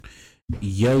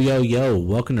Yo, yo, yo.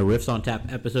 Welcome to Riffs on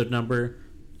Tap, episode number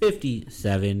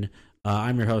 57.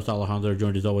 I'm your host, Alejandro,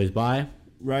 joined as always by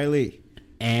Riley.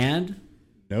 And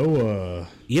Noah.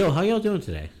 Yo, how y'all doing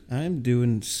today? I'm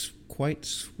doing quite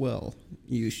swell,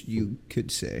 you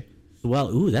could say.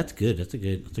 Well, ooh, that's good. That's a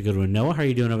good one. Noah, how are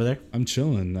you doing over there? I'm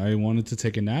chilling. I wanted to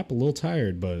take a nap, a little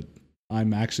tired, but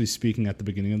I'm actually speaking at the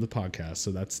beginning of the podcast,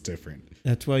 so that's different.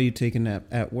 That's why you take a nap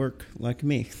at work, like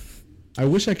me. I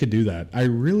wish I could do that. I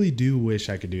really do wish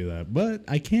I could do that, but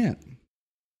I can't.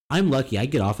 I'm lucky. I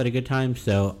get off at a good time,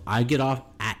 so I get off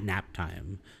at nap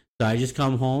time. So I just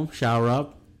come home, shower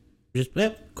up, just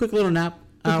quick little nap,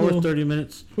 hour, 30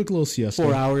 minutes. Quick little siesta.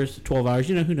 4 hours, 12 hours,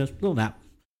 who knows, little nap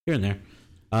here and there.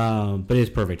 But it's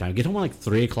perfect time. Get home at like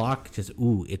 3 o'clock,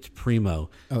 it's primo.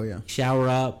 Oh, yeah. Shower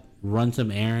up, run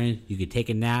some errands, you could take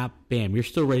a nap, bam, you're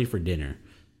still ready for dinner.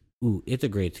 Ooh, it's a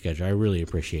great schedule. I really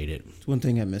appreciate it. It's one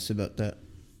thing I miss about that.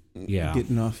 Yeah.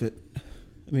 Getting off at,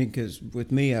 because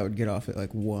with me, I would get off at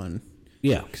like 1.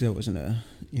 Yeah. Because I wasn't a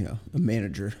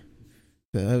manager.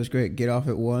 But that was great. Get off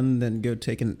at 1, then go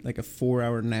take a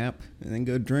 4-hour nap, and then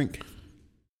go drink.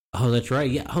 Oh, that's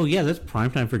right. Yeah. Oh, yeah, that's prime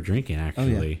time for drinking,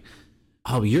 actually.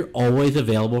 Oh, yeah. You're always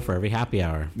available for every happy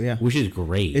hour. Yeah. Which is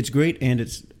great. It's great, and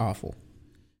it's awful.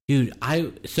 Dude,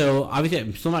 so obviously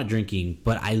I'm still not drinking,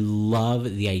 but I love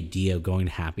the idea of going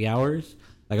to happy hours.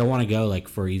 Like I want to go like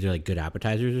for either like good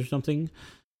appetizers or something.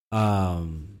 But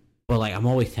like I'm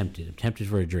always tempted. I'm tempted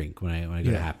for a drink when I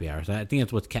go to happy hours. I think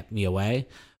that's what's kept me away.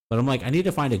 But I'm like, I need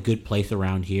to find a good place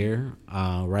around here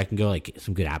where I can go like get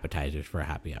some good appetizers for a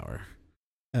happy hour.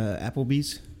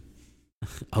 Applebee's.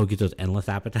 Oh, get those endless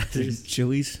appetizers.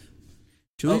 Chili's.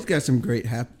 Chili's got some great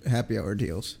happy hour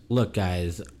deals. Look,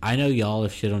 guys, I know y'all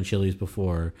have shit on Chili's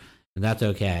before, and that's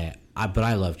okay. But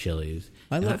I love Chili's.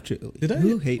 I love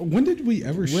Chili's. When did we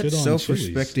ever shit on Chili's? What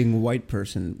self-respecting white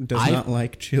person does not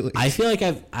like Chili's? I feel like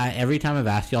every time I've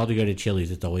asked y'all to go to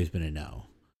Chili's, it's always been a no.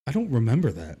 I don't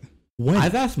remember that. When?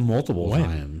 I've asked multiple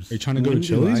times. Are you trying to go to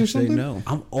Chili's or something? No.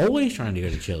 I'm always trying to go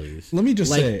to Chili's. Let me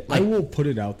just say, I will put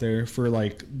it out there for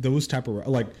like those type of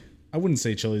I wouldn't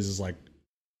say Chili's is like.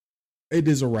 It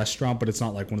is a restaurant, but it's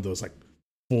not like one of those like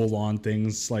full-on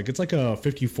things. Like it's like a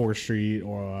 54th Street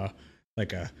or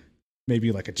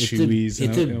maybe like a Chuy's.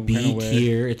 It's a B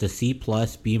tier. It's a C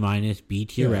plus, B minus, B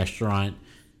tier restaurant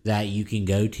that you can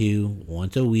go to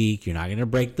once a week. You're not gonna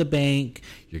break the bank.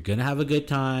 You're gonna have a good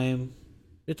time.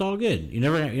 It's all good.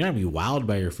 You're not gonna be wowed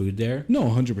by your food there. No,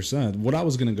 100%. What I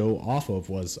was gonna go off of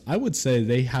was I would say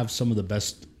they have some of the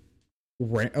best.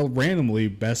 Randomly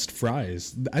best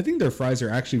fries. I think their fries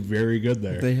are actually very good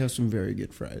there. They have some very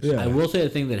good fries. Yeah. I will say the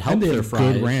thing that helps their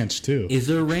fries. Good ranch too. Is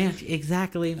their ranch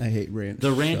exactly? I hate ranch.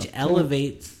 The ranch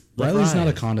elevates. Riley's not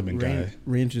a condiment guy.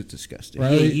 Ranch is disgusting.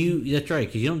 Riley, yeah, that's right.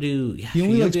 Because you don't do. He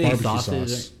only likes barbecue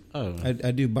sauce. Oh, I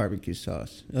do barbecue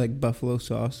sauce. I like buffalo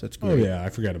sauce. That's great. Oh yeah,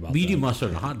 I forgot about that. But you do mustard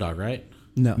on a hot dog, right?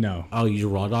 No. Oh, you do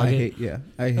raw dog it?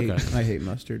 I hate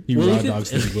mustard. He raw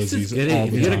dogs the glizzies all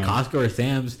If the you go to time. Costco or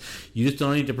Sam's, you just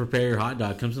don't need to prepare your hot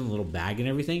dog. It comes in a little bag and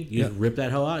everything. You just rip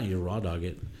that hoe out and you raw dog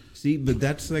it. See, but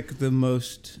that's like the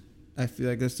most. I feel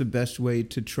like that's the best way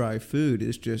to try food.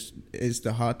 Is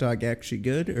the hot dog actually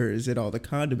good, or is it all the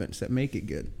condiments that make it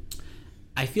good?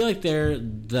 I feel like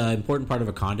the important part of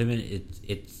a condiment.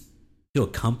 It's to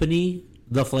accompany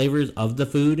the flavors of the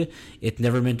food. It's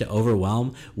never meant to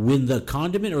overwhelm. When the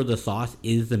condiment or the sauce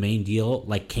is the main deal,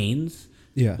 like Cane's,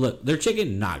 look, their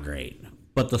chicken not great,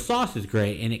 but the sauce is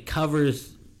great and it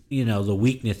covers the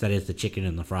weakness that is the chicken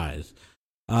and the fries.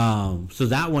 So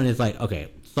that one is like,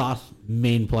 okay, sauce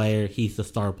main player, he's the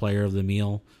star player of the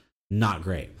meal, not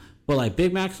great. But like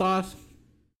Big Mac sauce,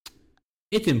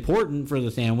 it's important for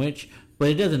the sandwich, but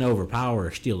it doesn't overpower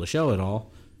or steal the show at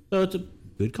all. So it's a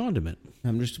good condiment.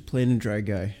 I'm just a plain and dry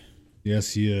guy.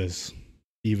 Yes, he is.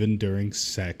 Even during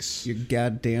sex. You're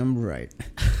goddamn right.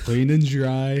 Plain and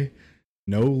dry,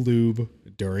 no lube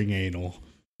during anal.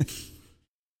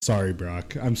 Sorry,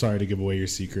 Brock. I'm sorry to give away your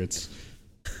secrets.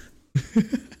 I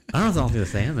don't know if I was going to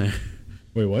stay in there.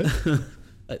 Wait, what?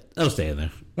 I'll stay in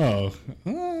there. Oh.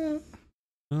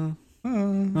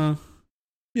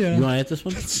 Yeah. You want to hit this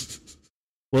one?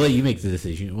 We'll let you make the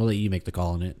decision. We'll let you make the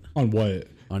call on it. On what?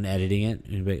 On editing it.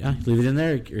 And be like, leave it in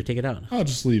there or take it out. I'll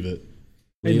just leave it.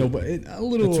 Hey, no, but a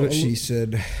little. That's what she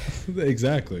said.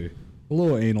 Exactly. A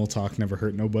little anal talk never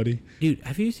hurt nobody. Dude,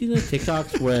 have you seen those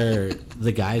TikToks where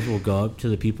the guys will go up to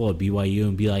the people at BYU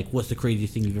and be like, what's the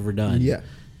craziest thing you've ever done? Yeah.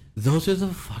 Those are the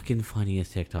fucking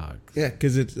funniest TikToks. Yeah,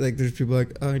 because it's like there's people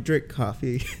like, oh, I drink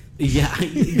coffee. Yeah,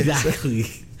 exactly.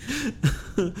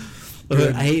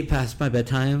 I ate past my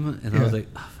bedtime, and I was like,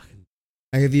 oh, fucking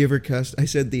Have you ever cussed? I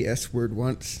said the S word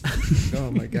once.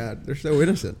 Oh my God, they're so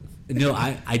innocent. No,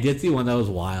 I did see one that was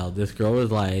wild. This girl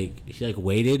was like, she like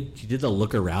waited. She did the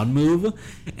look around move,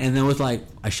 and then was like,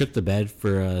 I shook the bed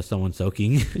for someone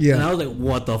soaking. Yeah. And I was like,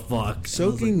 what the fuck?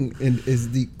 Soaking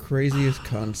is the craziest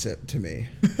concept to me.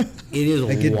 It is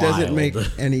Like, wild. it doesn't make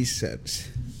any sense.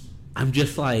 I'm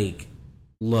just like,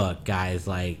 look, guys,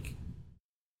 like,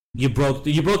 you broke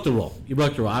the rule. You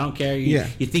broke the rule. I don't care. You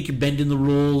think you're bending the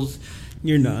rules.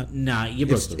 You're not. Nah, you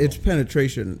broke the rule. It's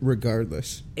penetration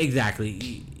regardless.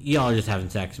 Exactly. Y'all are just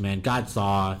having sex, man. God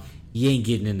saw. You ain't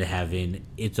getting into heaven.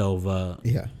 It's over.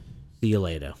 Yeah. See you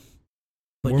later.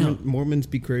 But Mormons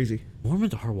be crazy.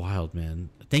 Mormons are wild, man.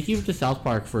 Thank you to South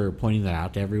Park for pointing that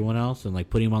out to everyone else and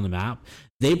like putting them on the map.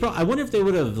 I wonder if they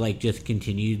would have like just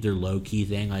continued their low key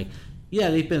thing. Like, yeah,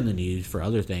 they've been in the news for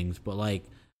other things, but like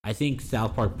I think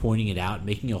South Park pointing it out,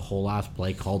 making a whole ass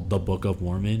play called The Book of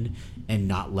Mormon, and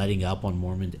not letting up on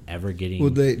Mormons ever getting.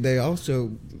 Well, they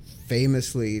also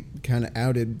famously kind of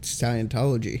outed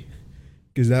Scientology,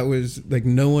 because that was like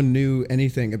no one knew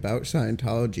anything about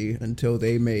Scientology until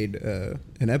they made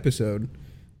an episode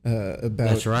about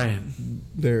That's right.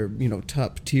 their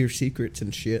top tier secrets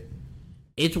and shit.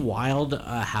 It's wild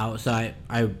how. So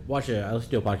I listen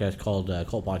to a podcast called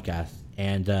Cult Podcast,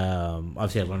 and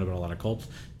obviously I learned about a lot of cults.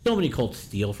 So many cults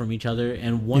steal from each other,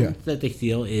 and one that they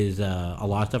steal is a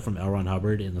lot of stuff from L. Ron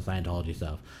Hubbard and the Scientology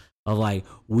stuff. Of like,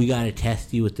 we got to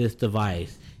test you with this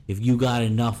device. If you got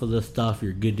enough of the stuff,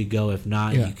 you're good to go. If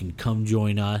not, you can come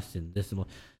join us. And this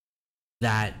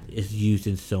that is used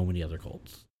in so many other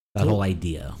cults. That whole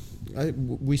idea.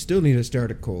 We still need to start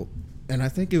a cult, and I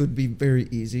think it would be very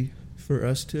easy for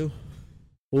us to.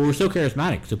 Well, we're so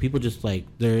charismatic, so people just like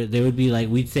they would be like,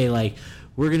 we'd say like,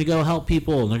 we're gonna go help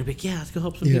people, and they're gonna be like, yeah, let's go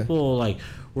help some people. Like,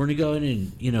 we're gonna go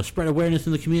in and spread awareness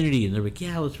in the community, and they're like,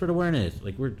 yeah, let's spread awareness.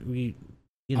 Like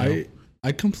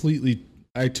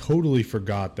I totally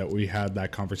forgot that we had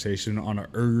that conversation on an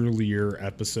earlier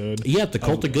episode. Yeah, the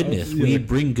cult of goodness. We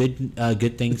bring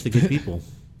good things to good people.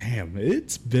 Damn,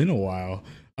 it's been a while.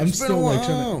 I'm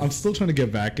still trying to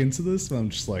get back into this, but I'm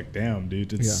just like, damn,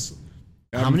 dude, it's.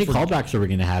 How many callbacks are we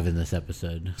going to have in this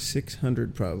episode?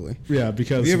 600 probably. Yeah,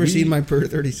 because have you ever seen my Per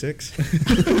 36?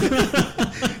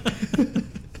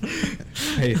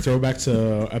 Hey, throwback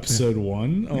to episode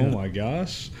 1. Oh my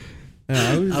gosh.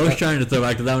 I was trying to throw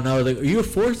back to that one. I was like, are you a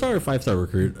 4-star or 5-star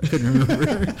recruit? I couldn't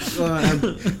remember.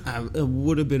 I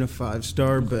would have been a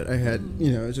 5-star, but I had,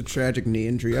 it was a tragic knee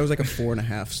injury. I was like a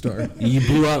 4.5 star. You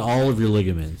blew out all of your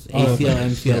ligaments. ACL,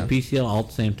 MCL, PCL, all at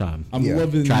the same time.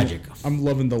 Tragic. I'm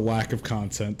loving the lack of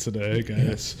content today,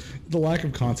 guys. Yeah. The lack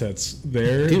of content's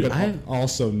there, dude, but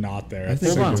also not there.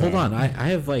 Hold on. I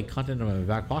have like content in my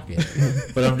back pocket,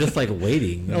 but I'm just like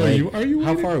waiting. Oh, like, are you how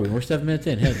waiting? far are we? We're 7 minutes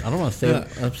in. Hey, I don't want to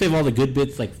save. I'm save all the good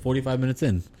bits like 45 minutes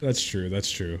in. That's true.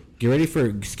 Get ready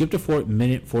for skip to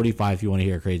minute 45 if you want to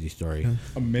hear a crazy story.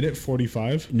 A minute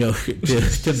 45? No,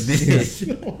 just a minute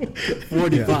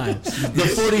 45. The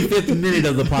 45th minute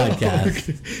of the podcast.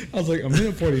 Okay. I was like, a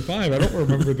minute 45. I don't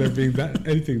remember there being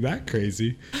anything that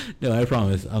crazy. No, I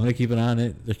promise. I'm gonna keep an eye on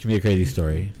it. There can be a crazy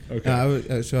story.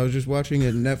 Okay. So I was just watching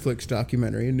a Netflix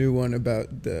documentary, a new one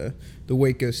about the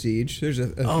Waco siege. There's a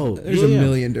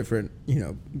million different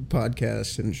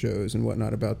podcasts and shows and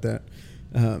whatnot about that.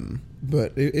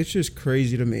 But it's just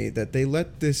crazy to me that they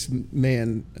let this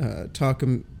man talk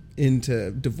him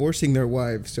into divorcing their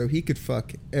wives so he could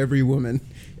fuck every woman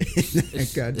in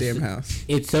that goddamn house.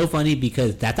 It's so funny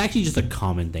because that's actually just a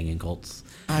common thing in cults.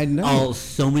 I know.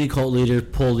 So many cult leaders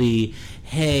pull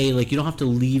hey, like, you don't have to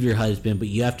leave your husband, but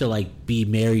you have to like be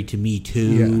married to me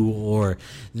too, or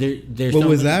there's. What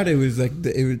was that? It was like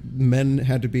men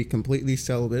had to be completely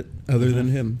celibate, other than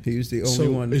him. He was the only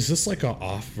one. Is this like an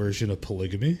off version of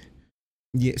polygamy?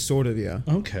 Yeah, sort of. Yeah.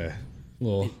 Okay.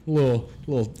 Little.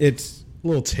 It's a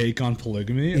little take on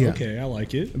polygamy. Yeah. Okay, I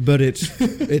like it. But it's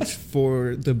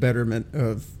for the betterment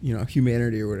of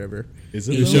humanity or whatever. Is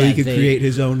it? So he could create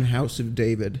his own house of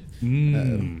David.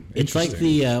 It's like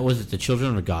the was it the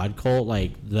Children of God cult?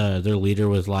 Like their leader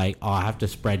was like, "Oh, I have to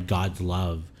spread God's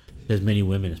love to as many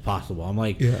women as possible." I'm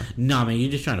like, "Nah, man,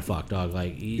 you're just trying to fuck, dog."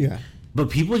 Like, but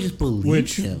people just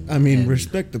believe him. I mean,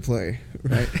 respect the play,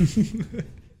 right?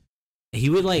 He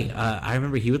would I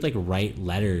remember he would write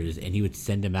letters and he would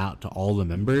send them out to all the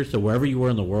members. So wherever you were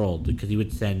in the world, because he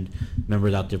would send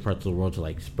members out to parts of the world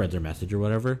to spread their message or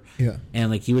whatever. Yeah.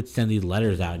 And he would send these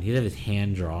letters out and he'd have his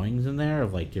hand drawings in there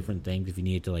of different things if you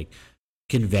needed to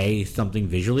convey something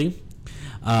visually.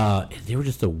 They were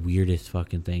just the weirdest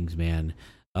fucking things, man.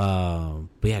 But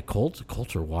yeah, cults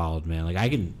are wild, man. I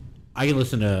can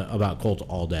listen to about cults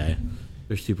all day.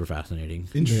 They're super fascinating.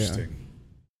 Interesting.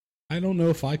 I don't know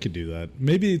if I could do that.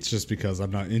 Maybe it's just because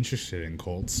I'm not interested in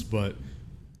cults, but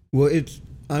Well, to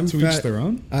each their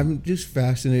own. I'm just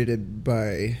fascinated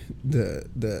by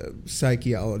the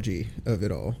psychology of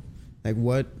it all. Like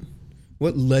what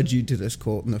led you to this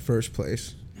cult in the first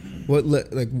place?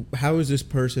 How is this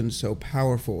person so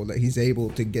powerful that he's able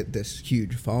to get this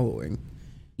huge following?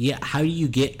 Yeah, how do you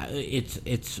get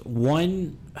it's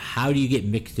one, how do you get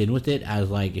mixed in with it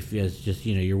as like if as just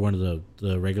you're one of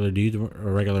the regular dudes or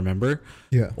a regular member?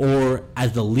 Yeah. Or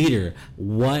as the leader,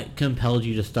 what compelled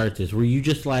you to start this? Were you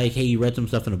just like, hey, you read some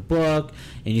stuff in a book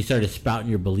and you started spouting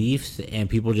your beliefs and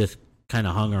people just kind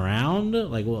of hung around?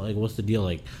 Like what's the deal?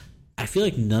 Like I feel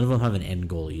like none of them have an end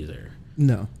goal either.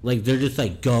 No. Like they're just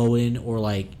like going, or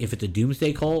like if it's a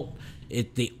doomsday cult,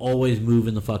 they always move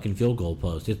in the fucking field goal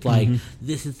post. It's like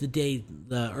this is the day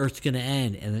the Earth's gonna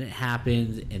end, and then it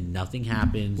happens, and nothing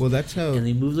happens. Well, that's how, and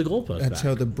they move the goalpost. That's back.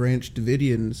 how the Branch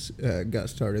Davidians got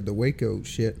started. The Waco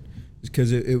shit,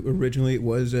 because it originally it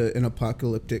was an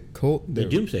apocalyptic cult. The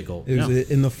doomsday cult. It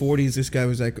was in the 40s. This guy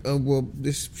was like, "Oh well,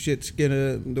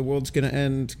 the world's gonna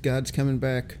end. God's coming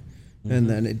back," and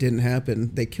then it didn't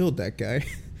happen. They killed that guy,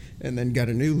 and then got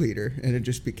a new leader, and it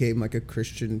just became like a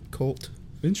Christian cult.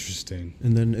 Interesting.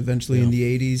 And then eventually in the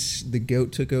 80s, the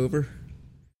goat took over.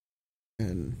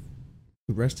 And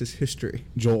the rest is history.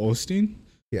 Joel Osteen?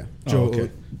 Yeah. Oh, okay.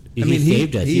 He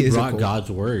saved us. He brought God's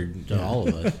word to all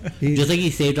of us. Just like he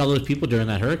saved all those people during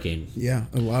that hurricane. Yeah,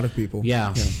 a lot of people.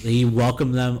 Yeah. He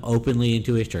welcomed them openly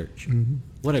into his church. Mm-hmm.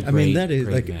 What a great, that is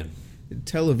great like man.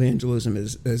 Televangelism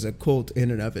is a cult in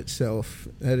and of itself.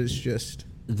 That is just...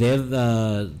 They've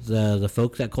the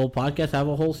folks at Cold Podcast have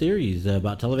a whole series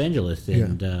about televangelists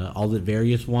and all the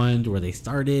various ones where they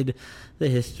started, the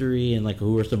history, and like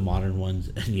who are some modern ones.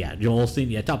 And yeah, Joel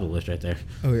Osteen, top of the list right there.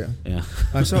 Oh yeah, yeah.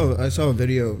 I saw a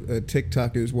video, a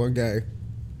TikTok. It was one guy.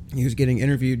 He was getting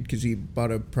interviewed because he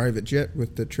bought a private jet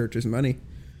with the church's money,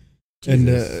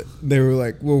 Jesus. And they were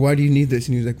like, "Well, why do you need this?"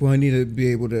 And he was like, "Well, I need to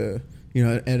be able to."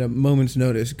 At a moment's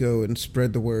notice, go and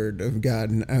spread the word of God.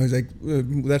 And I was like,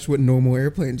 that's what normal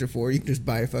airplanes are for. You can just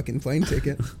buy a fucking plane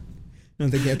ticket. I don't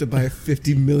think you have to buy a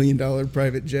 $50 million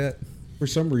private jet. For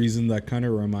some reason, that kind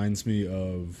of reminds me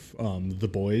of The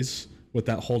Boys with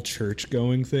that whole church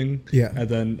going thing. Yeah. And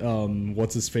then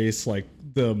what's his face? Like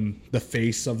the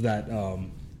face of that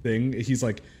thing. He's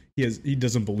like, he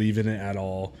doesn't believe in it at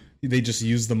all. They just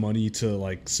use the money to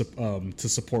like to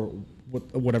support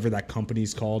whatever that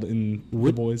company's called in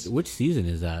The Boys. Which season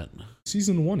is that?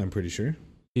 Season 1, I'm pretty sure.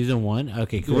 Season 1?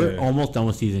 Okay, we're almost done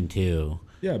with season 2.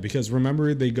 Yeah, because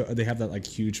remember they have that like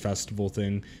huge festival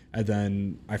thing, and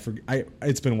then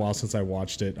it's been a while since I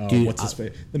watched it. Dude, what's his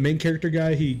face? The main character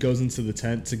guy, he goes into the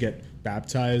tent to get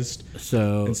baptized,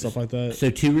 and stuff like that. So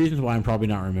 2 reasons why I'm probably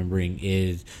not remembering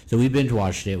is we binge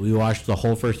watched it. We watched the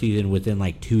whole first season within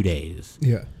like 2 days.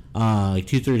 Yeah, like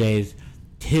 2-3 days.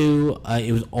 2,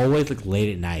 it was always like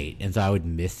late at night, and so I would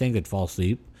miss things. I'd fall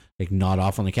asleep, like nod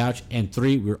off on the couch. And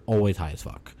 3, we were always high as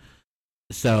fuck.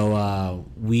 So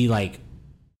we like,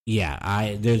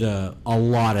 there's a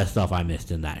lot of stuff I missed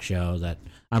in that show that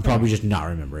I'm probably just not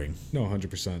remembering. No,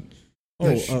 100%.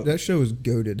 That show is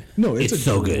goated. No, it's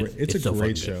so good. It's a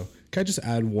great show. Can I just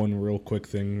add one really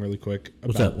quick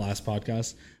about last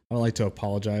podcast? I'd like to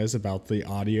apologize about the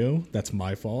audio. That's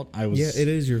my fault. It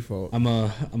is your fault. I'm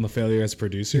a failure as a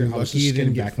producer. I was just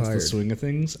getting back into the swing of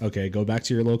things. Okay, go back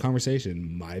to your little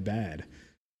conversation. My bad.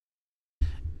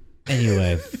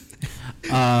 Anyway,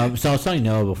 so I was telling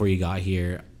Noah before you got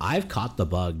here, I've caught the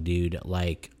bug, dude.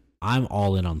 Like, I'm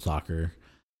all in on soccer.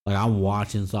 Like, I'm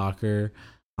watching soccer.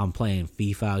 I'm playing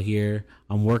FIFA out here.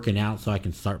 I'm working out so I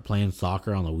can start playing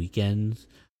soccer on the weekends.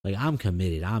 Like, I'm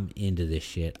committed. I'm into this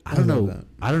shit. I don't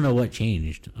know what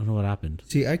changed. I don't know what happened.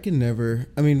 See, I can never.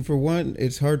 I mean, for one,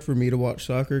 it's hard for me to watch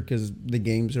soccer because the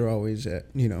games are always at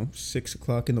 6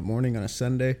 o'clock in the morning on a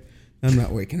Sunday. I'm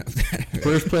not waking up that early.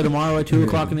 First play tomorrow at 2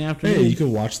 o'clock in the afternoon. Hey, you could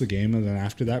watch the game and then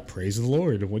after that, praise the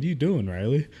Lord. What are you doing,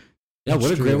 Riley? Yeah, what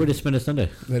a great way to spend a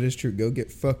Sunday. That is true. Go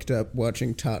get fucked up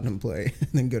watching Tottenham play and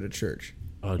then go to church.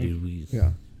 Oh, dude,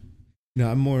 yeah. No,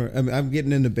 I'm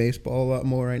getting into baseball a lot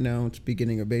more right now. It's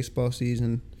beginning of baseball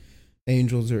season.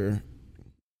 Angels are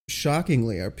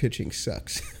shockingly, our pitching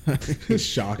sucks.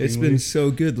 Shockingly, it's been so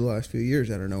good the last few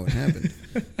years. I don't know what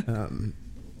happened.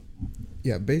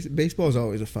 Baseball is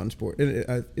always a fun sport.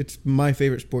 It's my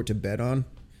favorite sport to bet on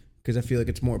because I feel like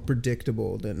it's more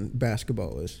predictable than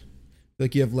basketball is.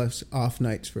 Like you have less off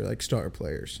nights for like star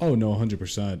players. Oh no,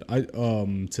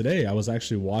 100%. Today I was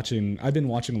actually watching. I've been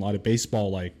watching a lot of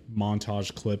baseball like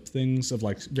montage clip things of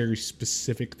like very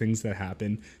specific things that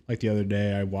happen. Like the other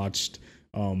day I watched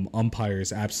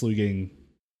umpires absolutely getting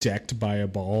decked by a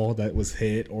ball that was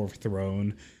hit or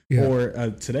thrown. Yeah.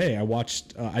 Or today I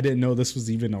watched, I didn't know this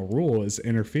was even a rule, is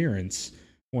interference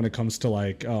when it comes to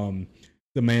like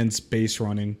the man's base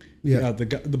running. Yeah.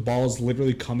 The ball is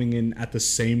literally coming in at the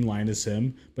same line as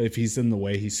him, but if he's in the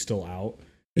way, he's still out.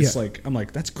 It's like, I'm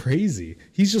like, that's crazy.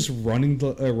 He's just running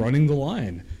the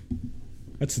line.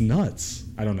 That's nuts.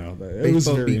 I don't know. It was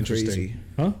very interesting. Crazy.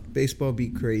 Huh? Baseball be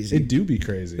crazy. It do be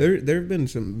crazy. There have been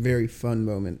some very fun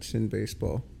moments in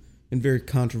baseball, and very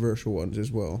controversial ones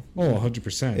as well. Oh,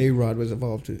 100%. A-Rod was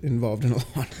involved in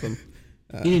a lot of them.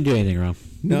 He didn't do anything wrong.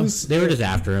 No, They were just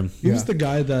after him. He was the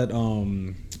guy that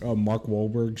Mark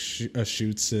Wahlberg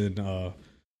shoots in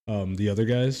the other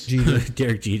guys. Jeter.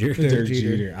 Derek Jeter. Derek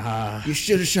Jeter. You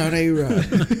should have shot A-Rod.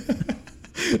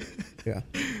 Yeah.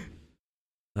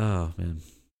 Oh man.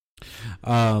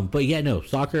 But yeah, no,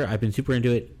 soccer, I've been super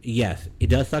into it. Yes, it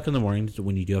does suck in the mornings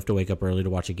when you do have to wake up early to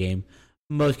watch a game.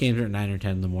 Most games are at 9 or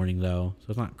 10 in the morning though, so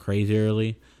it's not crazy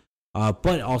early. But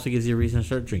it also gives you a reason to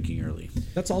start drinking early.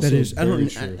 That's also very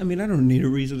true. I mean, I don't need a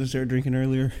reason to start drinking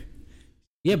earlier.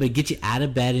 Yeah, but get you out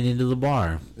of bed and into the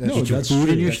bar. Get your that's food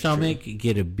true, in your that's stomach.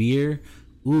 Get a beer.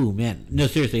 Ooh, man. No,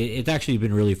 seriously, it's actually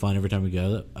been really fun every time we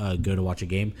go to watch a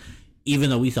game, even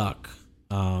though we suck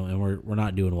and we're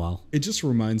not doing well. It just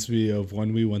reminds me of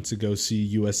when we went to go see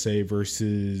USA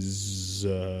versus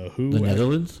who? The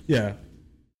Netherlands? Yeah,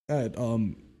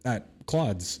 at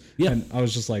Claude's. Yeah. And I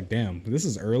was just like, damn, this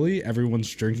is early. Everyone's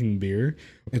drinking beer.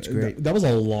 It's great. That was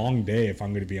a long day, if I'm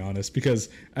going to be honest, because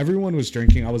everyone was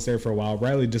drinking. I was there for a while.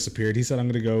 Riley disappeared. He said, I'm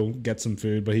going to go get some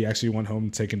food, but he actually went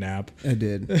home to take a nap. I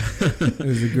did. It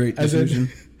was a great decision.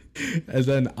 And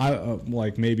then I,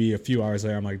 like maybe a few hours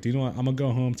later, I'm like, do you know what? I'm going to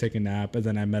go home, take a nap. And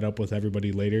then I met up with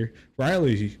everybody later.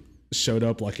 Riley showed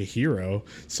up like a hero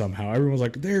somehow. Everyone was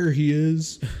like, there he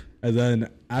is. And then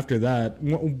after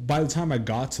that, by the time I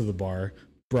got to the bar,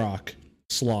 Brock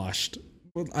sloshed.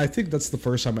 I think that's the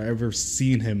first time I ever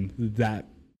seen him that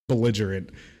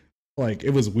belligerent. Like, it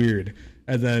was weird.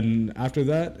 And then after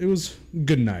that, it was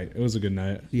good night. It was a good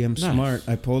night. Yeah, I'm Nice. smart.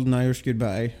 I pulled an Irish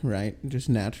goodbye, right? Just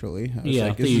naturally. I was Yeah,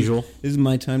 like, the usual. This is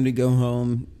my time to go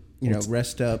home,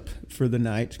 rest up for the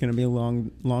night. It's going to be a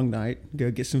long night. Go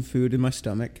get some food in my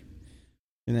stomach.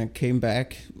 And then came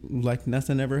back like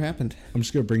nothing ever happened. I'm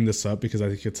just going to bring this up because I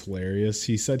think it's hilarious.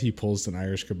 He said he pulls an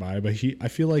Irish goodbye, but I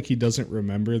feel like he doesn't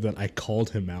remember that I called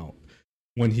him out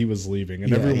when he was leaving.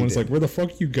 And Yeah, everyone's he like, did. where the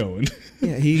fuck you going?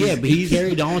 Yeah, But he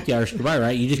carried on with the Irish goodbye,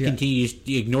 right? You just Yeah. continued,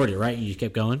 you ignored it, right? You just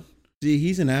kept going. See,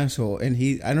 he's an asshole,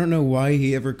 and I don't know why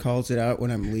he ever calls it out when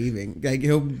I'm leaving. Like,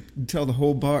 he'll tell the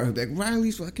whole bar, he'll be like,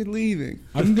 Riley's fucking leaving.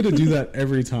 I'm going to do that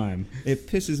every time. It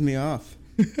pisses me off.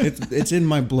 It's in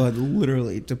my blood,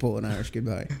 literally, to pull an Irish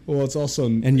goodbye. Well, it's also...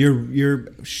 And you're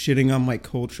shitting on my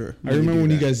culture. I remember when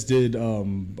you guys did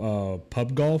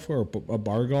pub golf or a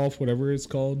bar golf, whatever it's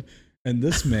called. And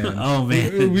this man, Oh,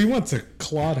 man. we went to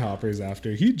Clodhoppers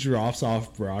after. He drops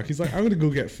off Brock. He's like, I'm gonna go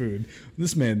get food.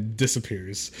 This man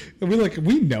disappears. And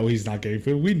we know he's not getting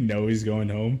food. We know he's going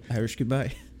home. Irish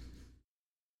goodbye.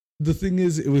 The thing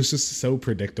is, it was just so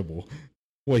predictable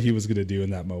what he was gonna do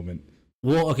in that moment.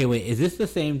 Well, okay, wait. Is this the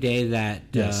same day that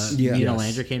Yes. Nina Yes.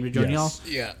 Landry came to join Yes.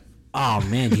 y'all? Yeah. Oh,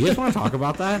 man. Do you guys want to talk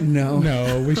about that? No.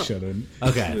 No, we shouldn't.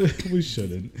 Okay. We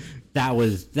shouldn't. That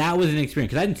was an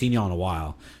experience because I hadn't seen y'all in a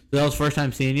while. So that was the first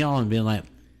time seeing y'all and being like,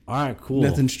 all right, cool.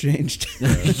 Nothing's changed.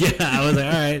 Yeah, I was like,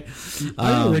 all right.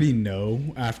 I already know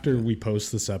after we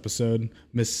post this episode,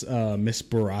 Miss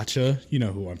Baracha, you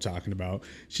know who I'm talking about.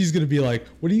 She's gonna be like,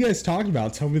 "What are you guys talking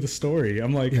about? Tell me the story."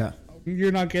 I'm like, Yeah.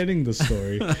 "You're not getting the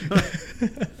story."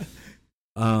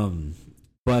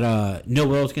 But no,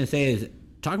 what I was gonna say is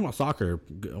talking about soccer.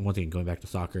 One thing, going back to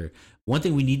soccer, one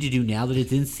thing we need to do now that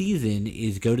it's in season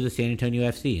is go to the San Antonio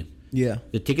FC. Yeah.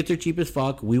 The tickets are cheap as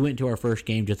fuck. We went to our first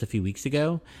game just a few weeks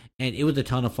ago, and it was a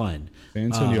ton of fun. San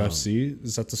Antonio FC,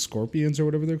 is that the Scorpions or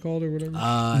whatever they're called or whatever?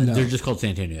 No. They're just called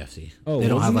San Antonio FC. Oh, they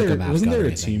don't have like a mascot. wasn't there or a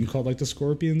anything. team called like the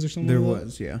Scorpions or something? There like that?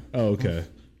 was, yeah. Oh, okay.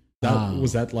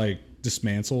 Was that like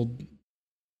dismantled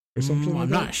or something? like I'm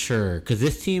that? not sure because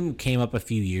this team came up a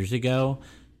few years ago,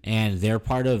 and they're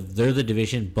the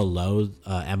division below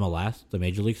MLS, the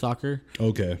Major League Soccer.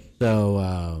 Okay.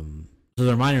 So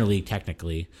they're minor league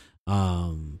technically,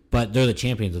 but they're the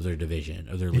champions of their division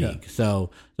of their league. So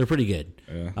they're pretty good.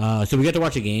 Yeah. So we got to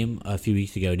watch a game a few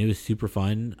weeks ago, and it was super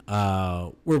fun.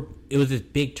 It was this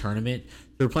big tournament.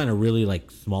 They were playing a really like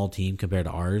small team compared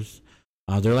to ours.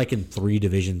 They're like in 3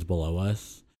 divisions below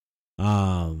us.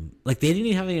 Like they didn't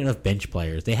even have enough bench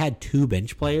players. They had 2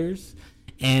 bench players,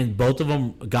 and both of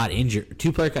them got injured.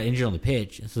 2 players got injured on the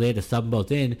pitch, so they had to sub them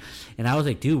both in. And I was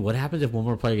like, dude, what happens if one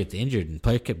more player gets injured? And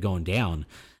players kept going down.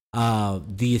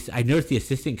 I noticed the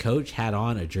assistant coach had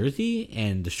on a jersey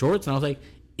and the shorts, and I was like,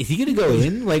 is he gonna go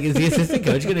in? Like, is the assistant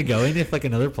coach gonna go in if like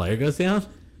another player goes down?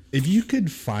 If you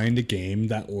could find a game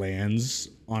that lands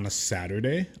on a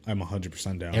Saturday, I'm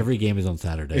 100% down. Every game is on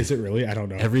Saturday. Is it really? I don't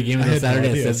know. Every game is on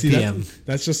Saturday at 7 p.m.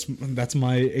 That's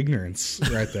my ignorance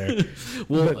right there.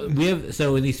 Well, we have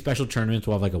in these special tournaments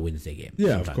we'll have like a Wednesday game. Yeah,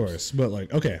 sometimes. Of course. But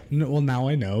like, okay, well now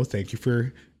I know. Thank you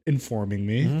for informing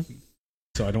me,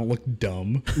 so I don't look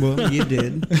dumb. Well, you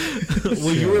did.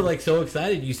 Well, you were like so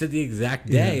excited. You said the exact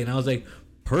day, and I was like,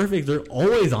 perfect. They're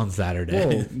always on Saturday.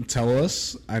 Well, tell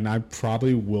us, and I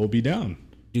probably will be down.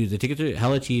 Dude, the tickets are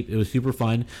hella cheap. It was super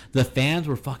fun. The fans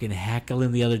were fucking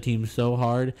heckling the other team so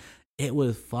hard. It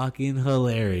was fucking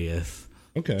hilarious.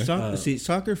 Okay.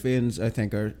 Soccer fans, I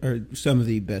think, are some of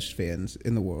the best fans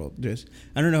in the world. Just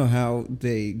I don't know how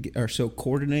they are so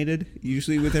coordinated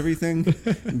usually with everything,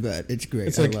 but it's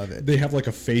great. I love it. They have like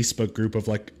a Facebook group of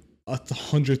like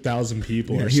 100,000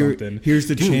 people or something. Here's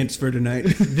the chants for tonight.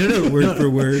 Word for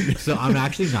word. So I'm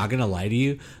actually not gonna lie to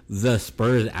you. The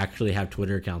Spurs actually have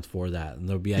Twitter accounts for that, and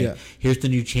they'll be like, "Here's the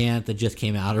new chant that just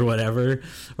came out," or whatever.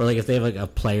 Or like if they have like a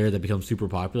player that becomes super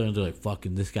popular, and they're like,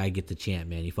 "Fucking this guy get the chant,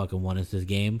 man. He fucking won us this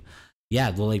game."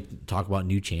 Yeah, they'll like talk about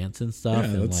new chants and stuff,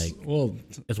 and like,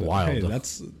 it's wild. Hey,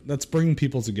 that's bringing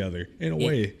people together in a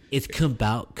way. It's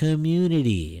about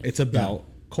community. It's about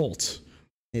cult.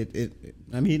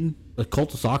 I mean, a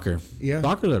cult of soccer. Yeah,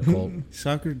 soccer's a cult.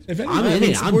 Soccer. I'm in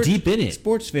it. I'm deep in it.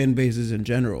 Sports fan bases in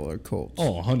general are cults.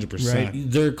 Oh, 100%. Right?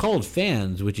 They're called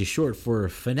fans, which is short for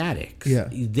fanatics. Yeah,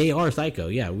 they are psycho.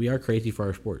 Yeah, we are crazy for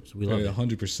our sports. We love it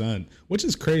 100%. Which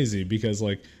is crazy because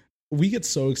like we get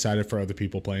so excited for other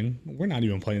people playing. We're not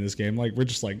even playing this game. Like we're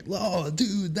just like, oh,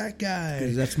 dude, that guy.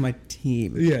 Because that's my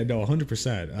team. Yeah, no,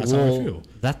 100%. That's how I feel.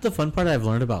 That's the fun part I've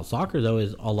learned about soccer though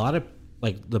is a lot of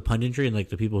like the punditry and like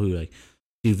the people who like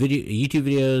do YouTube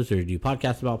videos or do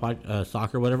podcasts about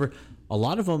soccer, whatever. A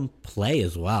lot of them play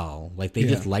as well. Like they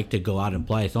just like to go out and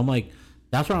play. So I'm like,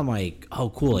 that's where I'm like,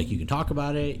 oh, cool. Like you can talk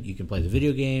about it. You can play the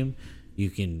video game. You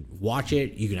can watch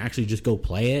it. You can actually just go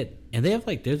play it. And they have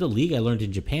like, there's a league I learned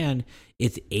in Japan.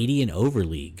 It's 80 and over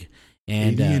league.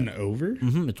 And 80 and over?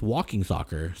 It's walking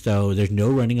soccer. So there's no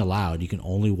running allowed. You can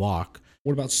only walk.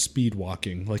 What about speed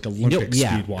walking, like Olympic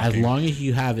speed walking? As long as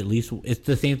you have at least, it's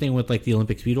the same thing with like the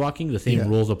Olympic speed walking. The same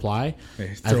rules apply.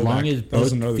 Hey, as long as both that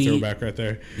was another throwback right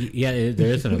there. Yeah, there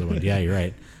is another one. Yeah, you're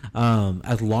right.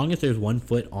 As long as there's 1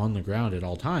 foot on the ground at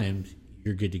all times,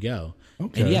 you're good to go.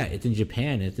 Okay. And yeah, it's in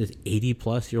Japan. It's this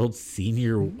 80-plus-year-old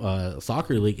senior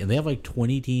soccer league, and they have like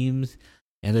 20 teams.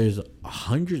 And there's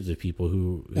hundreds of people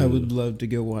who I would love to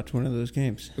go watch one of those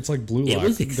games. It's like Blue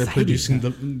Lock. They're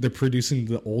producing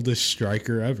the oldest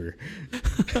striker ever.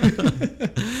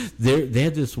 They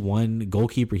had this one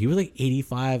goalkeeper. He was like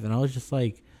 85, and I was just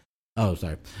like, oh,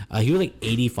 sorry. He was like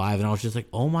 85, and I was just like,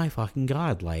 oh my fucking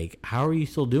god! Like, how are you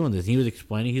still doing this? And he was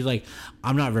explaining. He's like,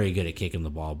 I'm not very good at kicking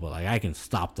the ball, but like I can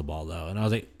stop the ball though. And I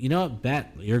was like, you know what,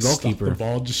 bet you're a goalkeeper. Stop the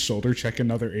ball, just shoulder check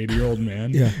another 80-year-old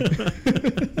man. Yeah.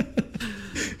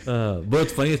 But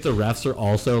what's funny is the refs are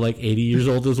also like 80 years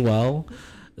old as well.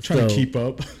 Trying to keep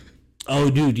up. Oh,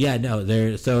 dude, yeah, no,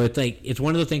 they're so it's like it's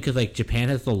one of the things because like Japan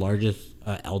has the largest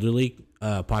elderly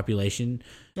population.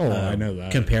 Oh, I know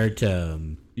that compared to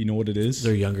you know what it is?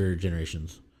 Their younger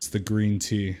generations. It's the green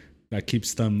tea that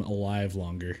keeps them alive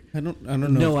longer. I don't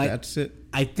know if that's it.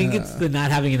 I think it's the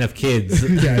not having enough kids.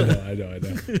 Yeah, I know.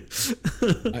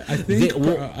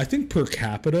 I think per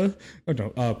capita,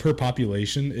 per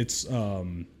population, it's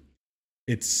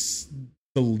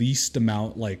the least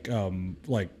amount like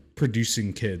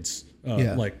producing kids.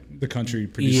 Like the country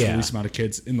produces the least amount of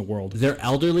kids in the world. Their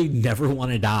elderly never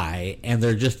want to die, and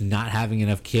they're just not having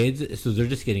enough kids, so they're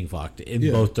just getting fucked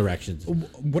in both directions.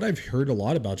 What I've heard a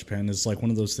lot about Japan is like one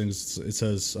of those things. It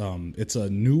says it's a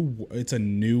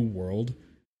new world,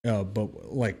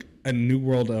 but like a new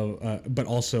world of, but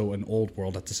also an old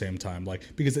world at the same time.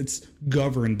 Like because it's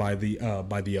governed by the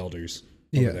elders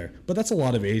over there. But that's a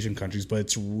lot of Asian countries, but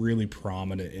it's really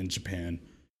prominent in Japan.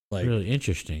 Like, really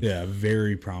interesting. Yeah,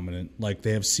 very prominent. Like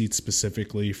they have seats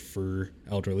specifically for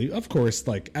elderly. Of course,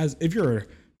 like as if you're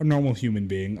a normal human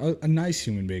being, a nice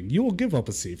human being, you will give up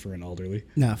a seat for an elderly.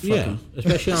 Nah, fuck yeah,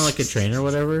 especially on like a train or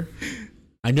whatever.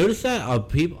 I noticed that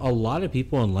a lot of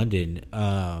people in London,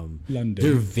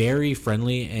 they're very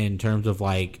friendly in terms of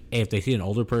like if they see an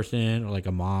older person or like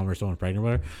a mom or someone pregnant or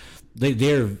whatever,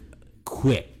 they're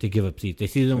quick to give up seats. They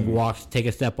see them walk, take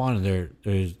a step on, and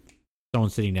there's someone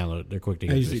sitting down. They're quick to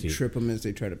get. I usually trip them as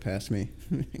they try to pass me.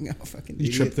 Fucking you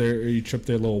trip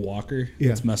their little walker.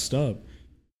 Yeah, it's messed up.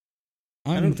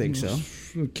 I don't think so.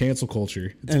 Cancel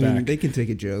culture. It's back. They can take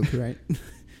a joke, right?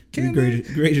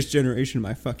 Greatest generation of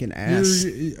my fucking ass.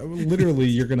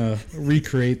 You're gonna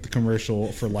recreate the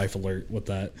commercial for Life Alert with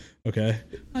that. Okay,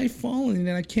 I've fallen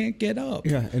and I can't get up.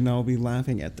 Yeah, and I'll be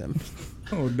laughing at them.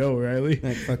 Oh no, Riley!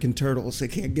 Like fucking turtles, they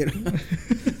can't get up.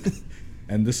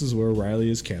 And this is where Riley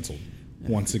is canceled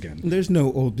once again. There's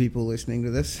no old people listening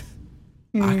to this.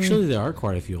 Actually, there are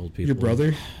quite a few old people.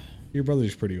 Your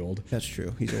brother's pretty old. That's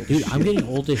true. He's old. Dude, I'm getting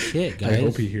old as shit, guys. I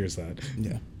hope he hears that.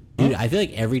 Yeah. Dude, I feel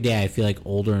like every day I feel like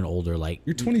older and older. Like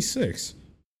you're 26,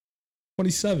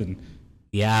 27.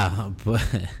 Yeah, but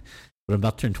I'm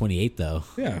about to turn 28 though.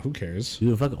 Yeah, who cares?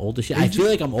 Dude, I'm fucking old as shit. I feel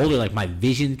like I'm older. Like my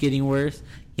vision's getting worse.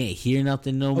 Can't hear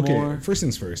nothing no more. First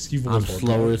things first. I'm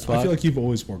slower as fuck. I feel like you've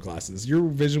always worn glasses. Your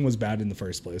vision was bad in the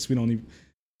first place. We don't even.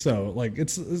 So like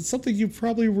it's something you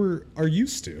probably are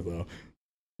used to though.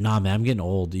 Nah, man, I'm getting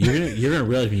old. You're gonna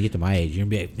realize when you get to my age, you're gonna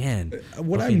be like, man.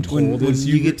 What I'm told is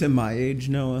you get to my age,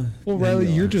 Noah. Well,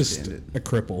 Riley, you're just a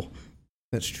cripple.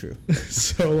 That's true.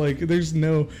 So like,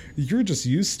 you're just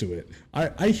used to it.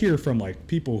 I hear from like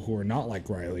people who are not like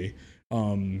Riley.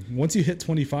 Once you hit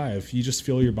 25, you just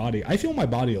feel your body. I feel my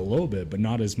body a little bit, but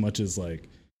not as much as like,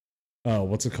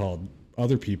 what's it called?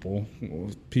 Other people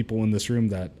in this room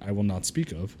that I will not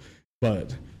speak of.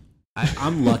 But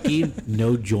I'm lucky,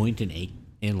 no joint and ache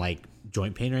and like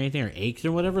joint pain or anything or aches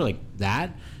or whatever like that.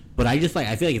 But I just like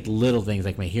I feel like it's little things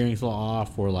like my hearing's a little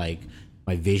off or like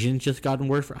my vision's just gotten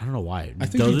worse. I don't know why. I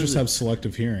think you just have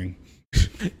selective hearing.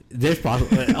 There's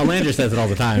possible. Alandra says it all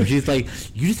the time. She's like,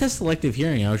 "You just have selective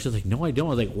hearing." I was just like, "No, I don't." I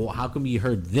was like, "Well, how come you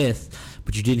heard this,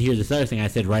 but you didn't hear this other thing I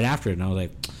said right after it?" And I was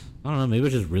like, "I don't know. Maybe I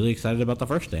was just really excited about the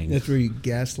first thing." That's where you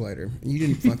gaslight her. You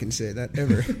didn't fucking say that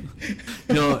ever.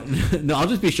 No. I'll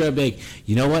just be sure. I'll be like,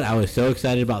 you know what? I was so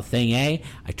excited about thing A,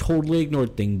 I totally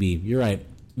ignored thing B. You're right.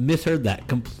 Misheard that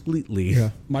completely. Yeah.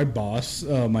 My boss,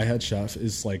 my head chef,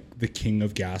 is like the king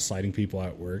of gaslighting people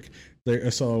at work.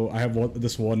 So I have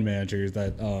this one manager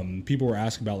that people were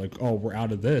asking about, like, oh, we're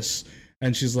out of this.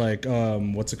 And she's like,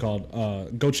 what's it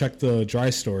called? Go check the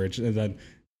dry storage. And then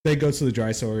they go to the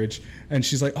dry storage and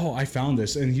she's like, oh, I found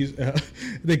this. And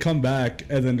they come back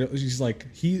and then she's like,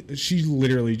 she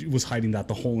literally was hiding that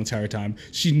the whole entire time.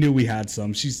 She knew we had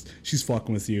some. She's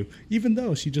fucking with you, even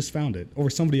though she just found it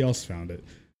or somebody else found it.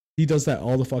 He does that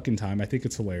all the fucking time. I think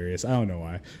it's hilarious. I don't know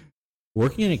why.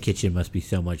 Working in a kitchen must be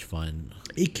so much fun.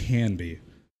 It can be.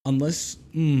 Unless...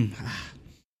 he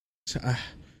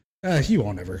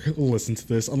won't ever listen to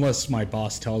this unless my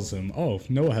boss tells him, oh,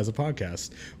 Noah has a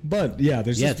podcast. But yeah,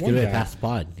 there's this one guy. Past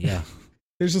pod. Yeah.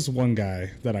 There's this one guy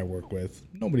that I work with.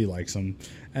 Nobody likes him.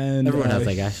 And everyone has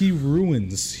that guy. He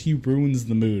ruins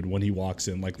the mood when he walks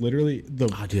in. Like literally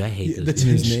dude, I hate the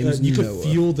tension. You could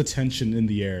feel the tension in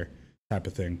the air type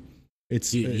of thing.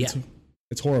 It's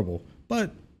horrible.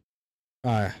 But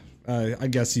I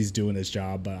guess he's doing his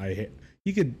job, but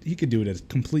he could do it a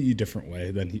completely different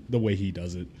way than the way he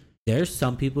does it. There's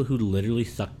some people who literally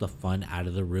suck the fun out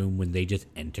of the room when they just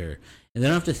enter. And they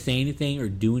don't have to say anything or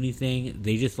do anything.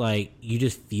 They just like, you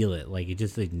just feel it. Like, it's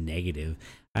just like negative.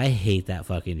 I hate that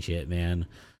fucking shit, man.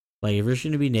 Like, if you're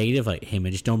going to be negative, like, hey,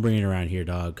 man, just don't bring it around here,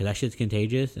 dog. Because that shit's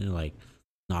contagious. And like,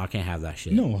 no, I can't have that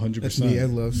shit. No, 100%. That's me. I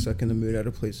love sucking the mood out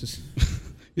of places.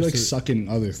 You like sucking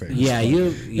other things. Yeah,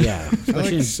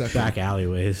 especially in back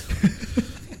alleyways.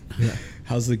 Yeah.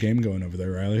 How's the game going over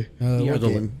there, Riley?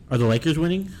 Are the Lakers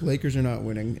winning? Lakers are not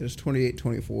winning. It's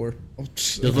 28-24.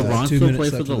 Does LeBron still play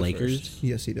for the Lakers?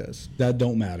 Yes, he does. That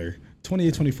don't matter.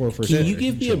 28-24 first. Can you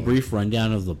give me a brief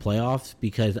rundown of the playoffs?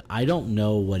 Because I don't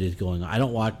know what is going on. I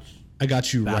don't watch I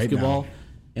got you basketball. Right now.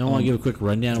 And I want to give a quick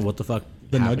rundown of what the fuck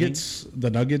The happening.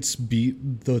 Nuggets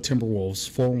beat the Timberwolves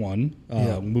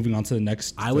 4-1. Moving on to the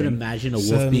next. I would imagine a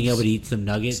Wolf being able to eat some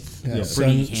nuggets. Yeah.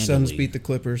 Pretty handily. Suns beat the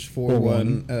Clippers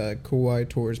 4-1. Kawhi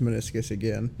tore his meniscus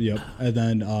again. Yep. And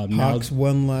then Hawks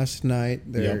won last night.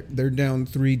 They're down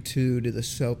 3-2 to the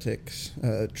Celtics.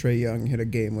 Trae Young hit a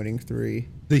game-winning 3.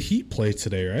 The Heat play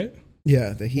today, right?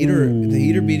 Yeah, the Heat are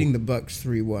beating the Bucks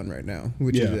 3-1 right now,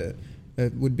 which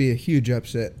would be a huge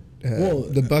upset.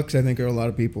 The Bucks, I think, are a lot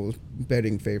of people's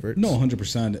betting favorites. No,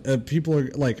 100%. People are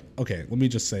like, okay, let me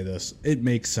just say this. It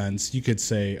makes sense. You could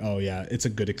say, oh, yeah, it's a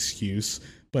good excuse.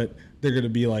 But they're going to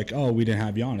be like, oh, we didn't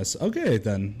have Giannis. Okay,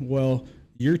 then. Well,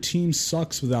 your team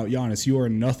sucks without Giannis. You are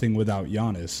nothing without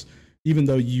Giannis. Even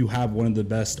though you have one of the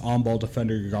best on-ball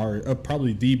defender guard,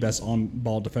 probably the best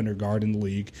on-ball defender guard in the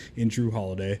league in Jrue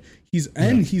Holiday. He's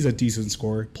a decent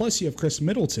scorer. Plus, you have Chris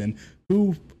Middleton,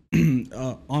 who...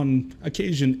 on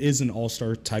occasion is an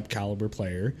all-star type caliber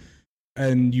player,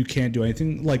 and you can't do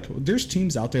anything. Like, there's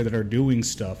teams out there that are doing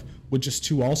stuff with just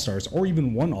 2 all-stars or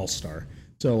even 1 all-star.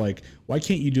 So like, why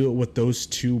can't you do it with those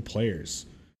 2 players?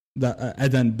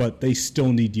 But they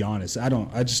still need Giannis.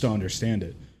 I just don't understand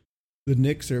it. The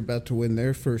Knicks are about to win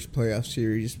their first playoff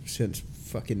series since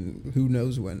fucking who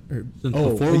knows when.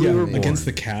 Before we were born. Against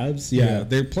the Cavs. Yeah,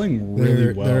 they're playing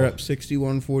really well. They're up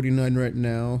 61-49 right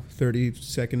now. 30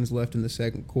 seconds left in the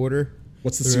second quarter.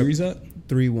 What's the series at?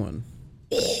 3-1.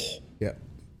 Yeah.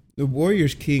 The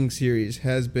Warriors-Kings series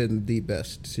has been the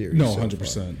best series. No, so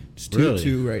 100%. far. It's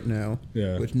 2-2 right now.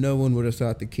 Yeah. Which no one would have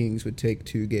thought the Kings would take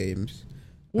 2 games.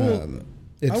 Well,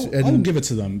 I'll give it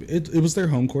to them. It was their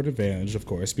home court advantage, of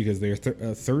course, because they're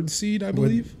third seed, I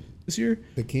believe, this year.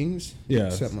 The Kings? Yeah.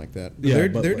 Something like that. Yeah,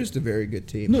 they're just a very good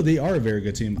team. No, they are a very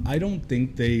good team. I don't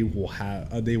think they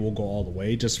will go all the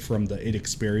way just from the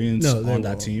inexperience on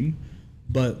that team.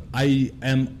 But if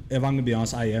I'm going to be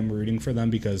honest, I am rooting for them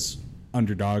because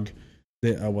underdog,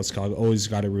 always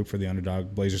got to root for the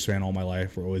underdog. Blazers fan all my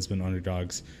life. We've always been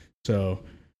underdogs. So,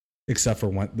 except for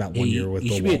that one year with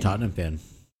you should be a Tottenham fan.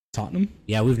 Tottenham?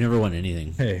 Yeah, we've never won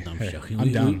anything. Hey,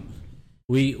 I'm down.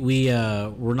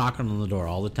 We're knocking on the door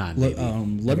all the time.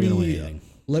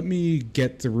 Let me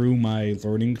get through my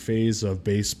learning phase of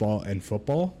baseball and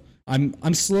football.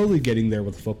 I'm slowly getting there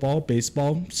with football,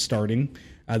 baseball starting,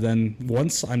 and then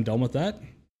once I'm done with that,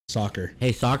 soccer.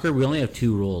 Hey, soccer, we only have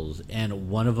 2 rules, and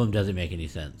one of them doesn't make any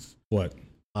sense. What?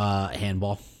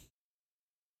 Handball.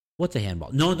 What's a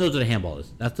handball? No one knows what a handball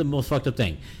is. That's the most fucked up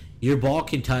thing. Your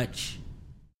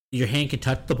hand can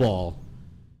touch the ball,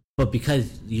 but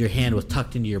because your hand was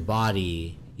tucked into your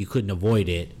body, you couldn't avoid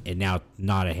it, and now it's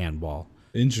not a handball.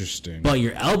 Interesting. But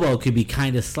your elbow could be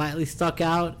kind of slightly stuck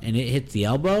out, and it hits the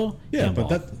elbow. Yeah, handball.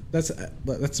 but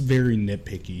that's very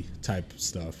nitpicky type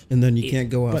stuff. And then you can't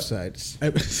go offsides.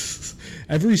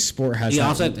 Every sport has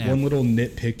one little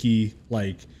nitpicky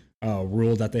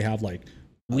rule that they have.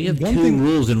 We have 2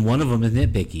 rules, and one of them is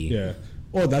nitpicky. Yeah.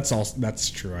 Oh, that's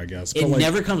true, I guess. It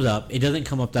never comes up. It doesn't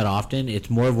come up that often. It's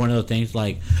more of one of those things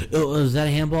like, oh, is that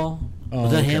a handball?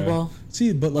 Was that a handball?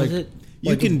 See, but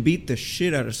you can beat the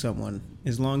shit out of someone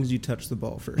as long as you touch the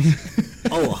ball first.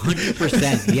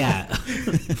 100%, yeah.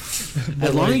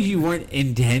 As long as you weren't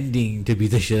intending to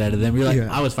beat the shit out of them, you're like,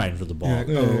 I was fighting for the ball.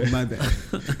 Oh, my bad.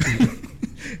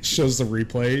 Shows the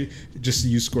replay, just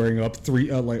you squaring up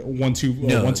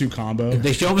 1-2 combo.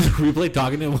 They show him the replay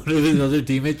talking to one of his other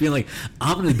teammates, being like,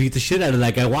 "I'm going to beat the shit out of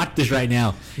that guy. Watch this right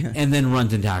now," and then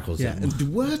runs and tackles him.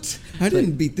 What? I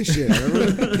didn't beat the shit out of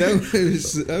him.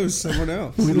 That was someone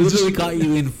else. We literally caught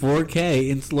you in 4K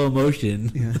in slow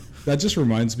motion. Yeah. That just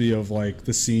reminds me of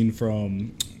the scene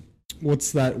from.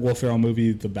 What's that Will Ferrell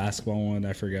movie? The basketball one?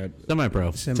 I forget.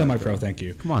 Semi-pro. Thank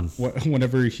you. Come on.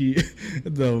 Whenever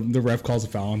the ref calls a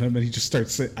foul on him, and he just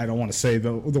starts saying, I don't want to say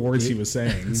the words he was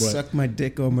saying. But. Suck my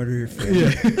dick, I'll murder your family.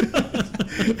 Yeah.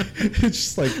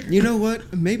 It's just you know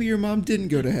what? Maybe your mom didn't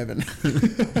go to heaven. I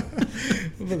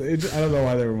don't know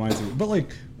why that reminds me. But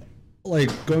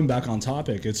going back on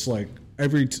topic, it's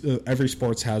every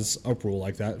sports has a rule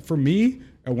like that. For me,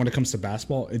 when it comes to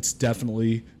basketball, it's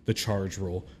definitely the charge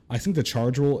rule. I think the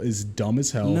charge rule is dumb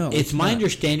as hell. No, it's my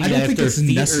understanding that if their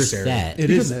feet are set, it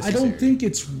is necessary. I don't think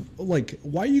it's why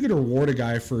are you going to reward a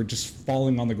guy for just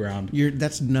falling on the ground?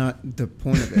 That's not the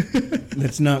point of it.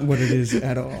 That's not what it is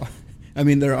at all. I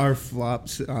mean, there are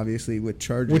flops, obviously, with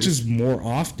charges. Which is more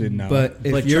often now. But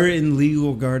if you're in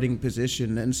legal guarding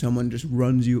position and someone just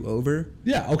runs you over,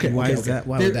 why would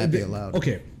that be allowed?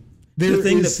 Okay. The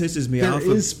thing that pisses me off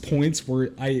is points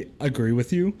where I agree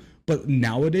with you, but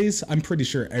nowadays, I'm pretty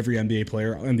sure every NBA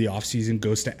player in the offseason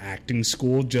goes to acting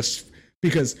school just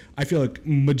because I feel like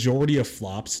majority of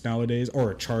flops nowadays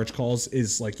or charge calls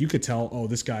is you could tell,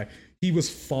 this guy, he was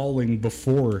falling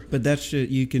before. But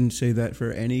you can say that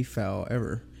for any foul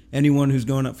ever. Anyone who's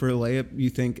going up for a layup, you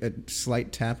think a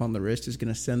slight tap on the wrist is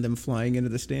going to send them flying into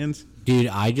the stands? Dude,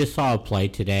 I just saw a play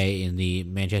today in the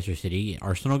Manchester City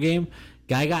Arsenal game.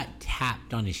 Guy got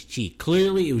tapped on his cheek.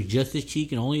 Clearly, it was just his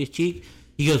cheek and only his cheek.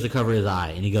 He goes to cover his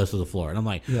eye and he goes to the floor, and I'm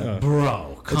like,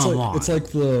 bro, come on. It's like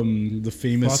the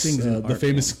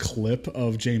famous clip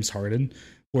of James Harden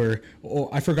where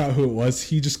I forgot who it was.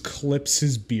 He just clips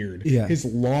his beard, his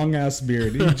long ass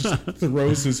beard. He just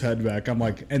throws his head back. I'm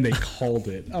like, and they called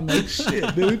it. I'm like,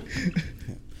 shit, dude.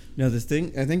 No, I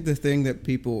think the thing that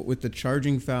people with the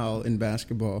charging foul in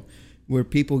basketball, where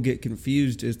people get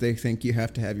confused, is they think you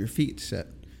have to have your feet set.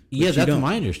 Yeah, that's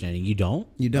my understanding. You don't?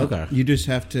 You don't. Okay. You just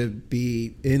have to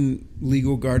be in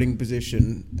legal guarding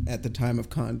position at the time of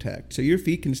contact. So your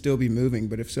feet can still be moving,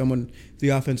 but if the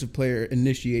offensive player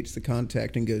initiates the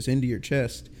contact and goes into your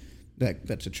chest,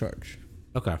 that's a charge.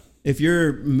 Okay. If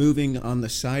you're moving on the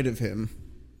side of him,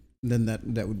 then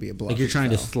that would be a block. Like you're trying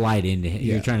to slide in.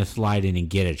 You're trying to slide in and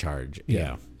get a charge.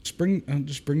 Yeah. Just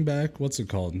bring back what's it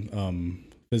called?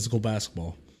 Physical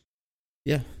basketball.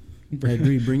 Yeah, I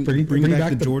agree. Bring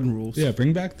back the Jordan rules. Yeah,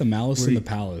 bring back the Malice in the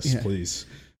Palace, please.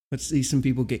 Let's see some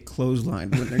people get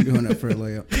clotheslined when they're going up for a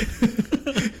layup.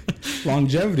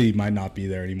 Longevity might not be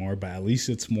there anymore, but at least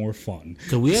it's more fun.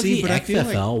 So we have the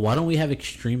XFL. Why don't we have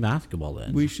extreme basketball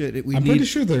then? We should. I'm pretty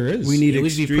sure there is. We need it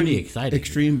would be pretty exciting.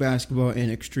 Extreme basketball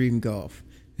and extreme golf.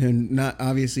 And not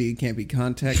obviously it can't be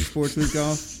contact sports with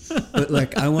golf, but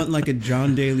like I want like a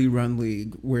John Daly run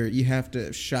league where you have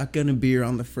to shotgun a beer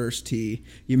on the first tee.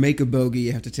 You make a bogey,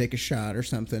 you have to take a shot or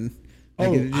something.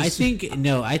 I think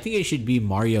it should be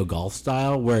Mario Golf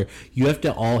style where you have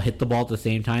to all hit the ball at the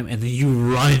same time and then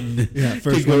you run. Yeah,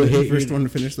 first one to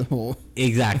finish the hole.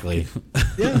 Exactly.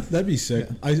 Yeah, that'd be sick.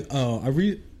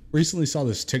 Yeah. Recently saw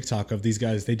this TikTok of these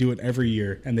guys. They do it every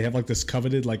year, and they have like this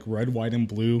coveted like red, white, and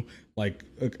blue like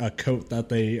a coat that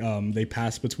they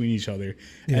pass between each other,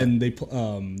 and they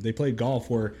play golf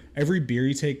where every beer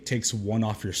you take takes one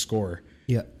off your score.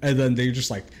 Yeah, and then they just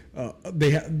like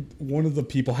they had one of the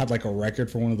people had like a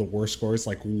record for one of the worst scores,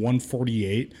 like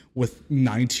 148 with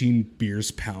 19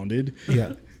 beers pounded.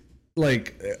 Yeah,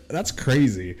 like that's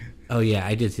crazy. Oh yeah,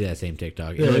 I did see that same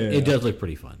TikTok. It does look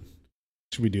pretty fun.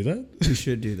 Should we do that? We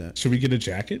should do that. Should we get a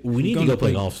jacket? We need to go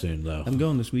play golf soon, though. I'm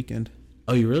going this weekend.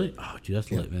 Oh, you really? Oh, dude,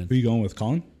 that's lit, man. Who are you going with,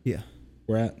 Colin? Yeah.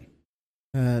 Where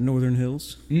at? Northern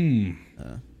Hills. The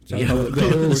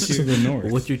hills to the north.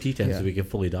 What's your tee time so we can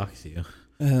fully dox you?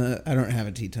 I don't have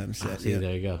a tee time set yet.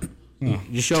 There you go. Oh.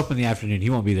 Just show up in the afternoon. He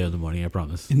won't be there in the morning, I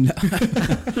promise. No,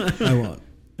 I won't.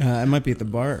 I might be at the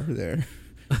bar there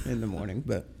in the morning,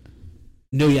 but...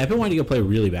 No, yeah, I've been wanting to go play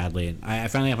really badly, and I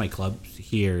finally have my clubs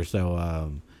here, so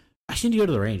I just need to go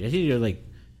to the range. I need to go to, like,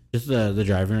 just the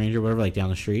driving range or whatever, like, down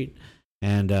the street,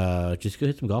 and just go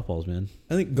hit some golf balls, man.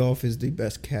 I think golf is the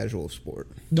best casual sport.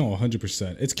 No,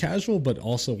 100%. It's casual, but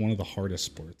also one of the hardest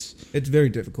sports. It's very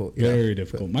difficult. Yeah. Very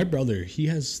difficult. My brother, he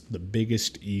has the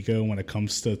biggest ego when it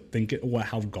comes to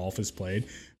how golf is played.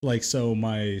 Like, so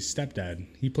my stepdad,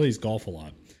 he plays golf a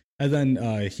lot. And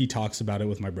then he talks about it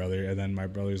with my brother, and then my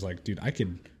brother's like, dude, I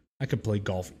could play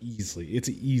golf easily. It's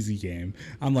an easy game.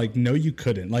 I'm like, no, you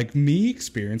couldn't. Like, me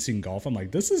experiencing golf, I'm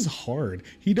like, this is hard.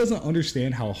 He doesn't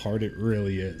understand how hard it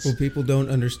really is. Well, people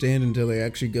don't understand until they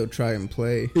actually go try and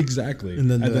play. Exactly. And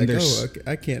then they're like,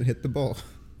 oh, I can't hit the ball.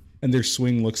 And their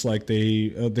swing looks like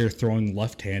they're throwing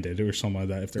left-handed or something like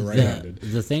that if they're right-handed.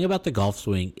 The thing about the golf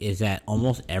swing is that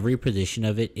almost every position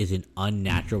of it is an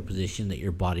unnatural position that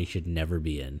your body should never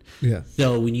be in. Yeah.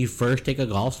 So when you first take a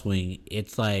golf swing,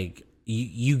 it's like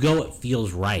you go, it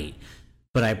feels right.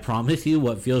 But I promise you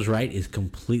what feels right is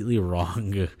completely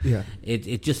wrong. Yeah.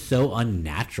 It's just so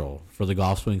unnatural for the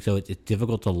golf swing, so it's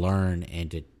difficult to learn and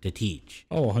to teach.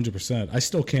 Oh, 100%. I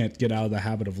still can't get out of the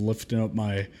habit of lifting up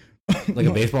my... Like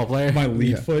a baseball player? My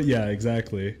lead foot? Yeah,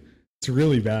 exactly. It's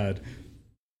really bad.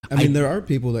 I mean, there are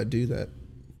people that do that.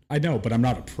 I know, but I'm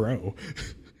not a pro.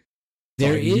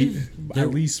 There at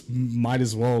least might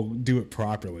as well do it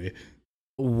properly.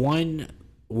 One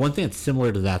thing that's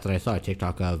similar to that I saw a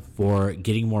TikTok of for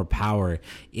getting more power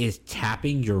is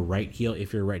tapping your right heel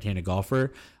if you're a right-handed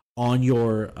golfer on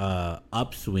your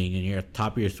upswing and your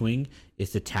top of your swing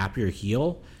is to tap your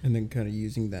heel. And then kind of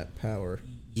using that power.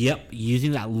 Yep,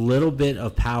 using that little bit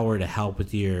of power to help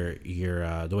with your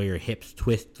the way your hips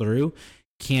twist through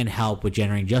can help with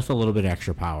generating just a little bit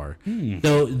extra power.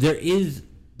 So there is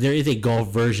a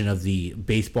golf version of the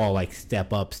baseball like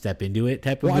step up, step into it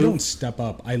type of move. I don't step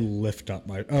up. I lift up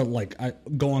my I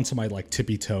go onto my like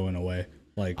tippy toe in a way.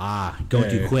 Like going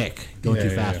too quick, going too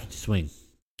fast with the swing.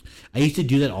 I used to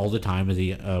do that all the time as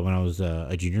when I was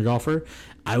a junior golfer.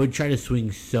 I would try to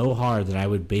swing so hard that I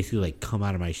would basically like come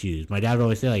out of my shoes. My dad would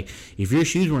always say like, if your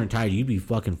shoes weren't tied, you'd be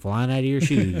fucking flying out of your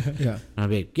shoes. Yeah. And I'd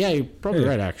be like, yeah, you're probably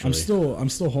right actually. I'm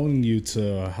still holding you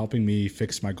to helping me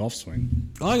fix my golf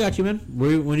swing. Oh, I got you, man.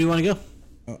 When do you want to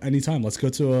go? Anytime. Let's go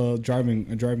to a driving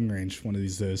range one of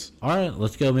these days. All right,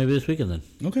 let's go maybe this weekend then.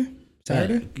 Okay.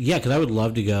 Saturday? Yeah, because I would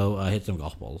love to go hit some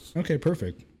golf balls. Okay,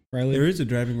 perfect. Riley? There is a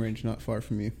driving range not far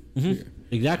from you. Mm-hmm.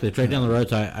 Exactly. It's right down the road.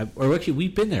 So or actually,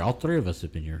 we've been there. All three of us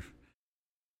have been here.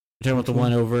 You're talking about the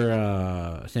one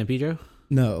over San Pedro?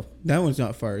 No, that one's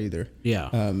not far either.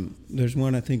 Yeah. There's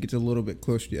one, I think it's a little bit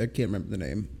closer to you. I can't remember the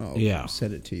name. I'll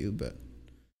send it to you, but...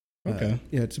 Okay.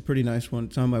 Yeah, it's a pretty nice one.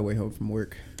 It's on my way home from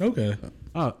work. Okay.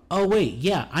 Oh wait,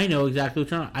 yeah, I know exactly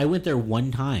what you're on. I went there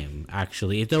one time,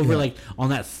 actually. It's over like on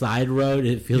that side road.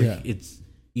 It feels like it's...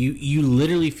 You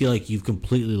literally feel like you've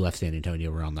completely left San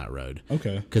Antonio around that road.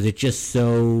 Okay. Because it's just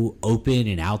so open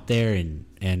and out there,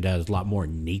 and there's a lot more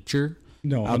nature.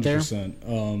 No,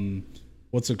 100%.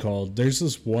 what's it called? There's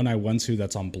this one I went to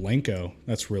that's on Blanco.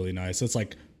 That's really nice. It's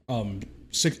like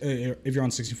if you're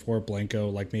on 64 Blanco,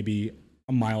 like maybe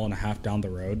a mile and a half down the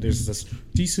road, there's this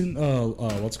decent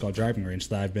what's it called, driving range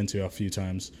that I've been to a few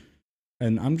times.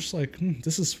 And I'm just like,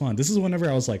 this is fun. This is whenever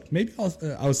I was like, maybe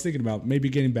I was thinking about maybe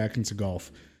getting back into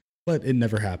golf, but it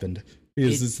never happened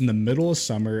because it's in the middle of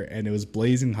summer and it was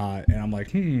blazing hot, and I'm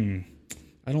like,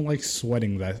 I don't like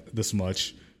sweating this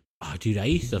much. Oh, dude, I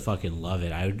used to fucking love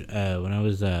it. I would when I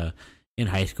was in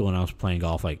high school and I was playing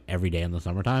golf like every day in the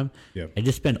summertime. Yeah, I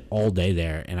just spent all day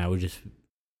there, and I would just,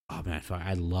 oh man,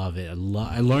 I love it.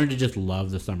 I learned to just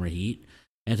love the summer heat,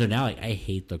 and so now like I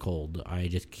hate the cold. I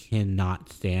just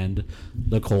cannot stand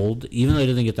the cold, even though it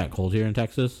doesn't get that cold here in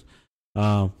Texas.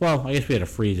 Well, I guess we had a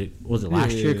freeze. Was it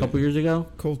last year? A couple years ago?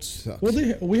 Cold sucks. Well,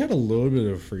 we had a little bit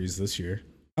of a freeze this year.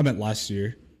 I meant last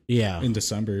year. Yeah, in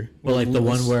December. Well, like the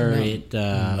one where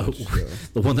the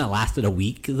one that lasted a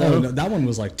week though. Oh, no, that one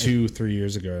was like 2-3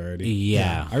 years ago already.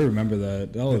 Yeah, I remember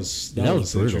that. That was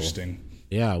interesting.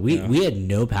 Yeah, we had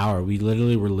no power. We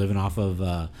literally were living off of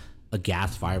a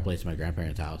gas fireplace in my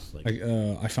grandparents' house. Like,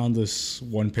 I found this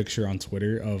one picture on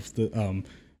Twitter of the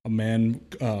a man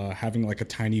having like a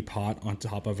tiny pot on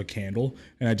top of a candle,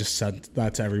 and I just said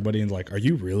that to everybody and like, are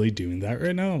you really doing that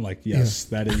right now? I'm like, yes,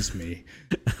 that is me.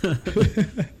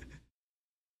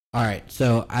 All right,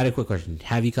 so I had a quick question.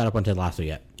 Have you caught up on Ted Lasso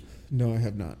yet? No, I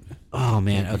have not. Oh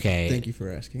man, okay. Thank you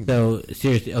for asking. So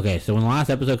seriously, okay. So when the last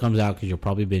episode comes out, because you'll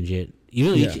probably binge it,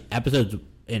 even though each episode's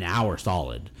an hour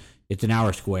solid, it's an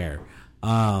hour square.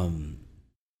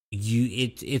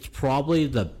 It's probably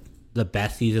the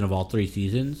best season of all 3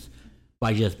 seasons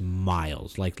by just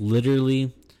miles. Like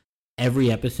literally every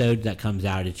episode that comes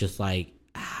out, it's just like,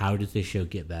 how does this show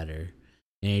get better?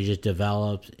 And it just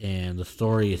develops, and the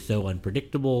story is so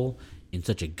unpredictable in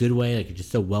such a good way. Like it's just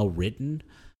so well written.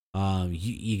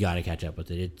 You got to catch up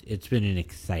with it. It's been an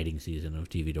exciting season of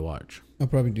TV to watch. I'll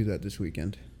probably do that this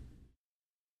weekend.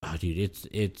 Oh, dude,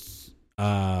 it's.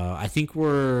 I think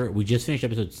we just finished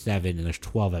episode 7, and there's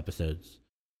 12 episodes.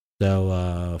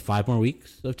 So 5 more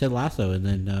weeks of Ted Lasso, and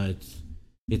then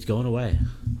it's going away.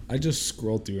 I just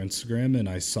scrolled through Instagram and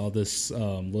I saw this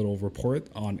little report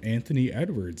on Anthony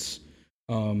Edwards.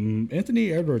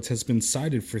 Anthony Edwards has been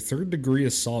cited for 3rd-degree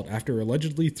assault after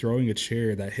allegedly throwing a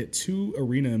chair that hit 2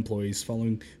 arena employees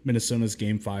following Minnesota's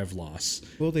Game 5 loss.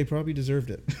 Well, they probably deserved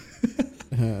it.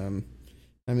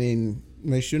 I mean,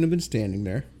 they shouldn't have been standing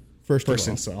there. First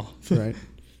of all, right?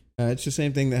 It's the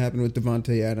same thing that happened with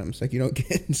Devontae Adams. Like, you don't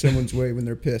get in someone's way when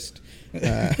they're pissed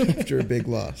after a big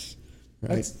loss,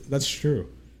 right? That's true.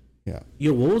 Yeah.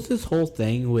 Yo, what was this whole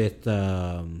thing with?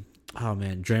 Oh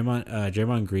man,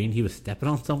 Draymond Green, he was stepping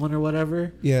on someone or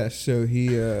whatever. Yeah, so he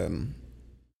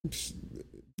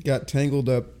got tangled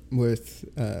up with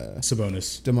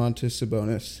Sabonis, Domantas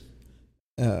Sabonis,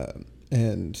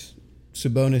 and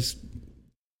Sabonis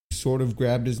sort of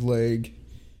grabbed his leg.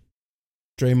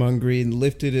 Draymond Green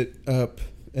lifted it up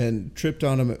and tripped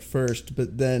on him at first,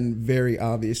 but then very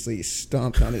obviously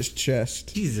stomped on his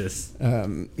chest. Jesus.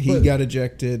 He got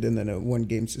ejected and then a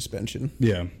 1-game suspension.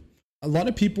 Yeah. A lot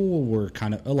of people were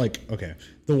kind of like, okay,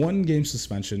 the 1-game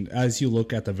suspension, as you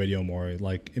look at the video more,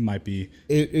 like it might be.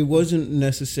 It wasn't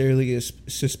necessarily a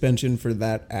suspension for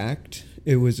that act.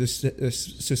 It was a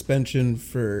suspension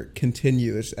for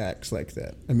continuous acts like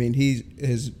that. I mean,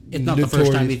 it's not the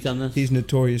first time he's done this. He's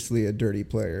notoriously a dirty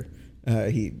player.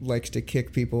 He likes to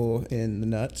kick people in the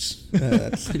nuts.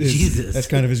 Jesus. That's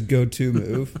kind of his go-to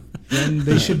move. And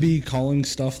they should be calling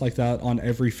stuff like that on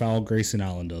every foul Grayson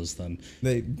Allen does then.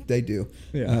 They do.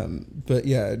 Yeah. But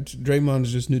yeah,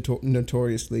 Draymond's just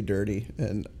notoriously dirty,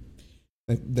 and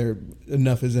they're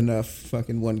enough is enough.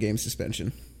 Fucking 1-game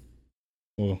suspension.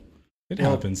 Well, it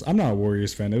happens. I'm not a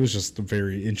Warriors fan. It was just a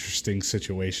very interesting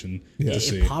situation to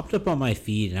see. It popped up on my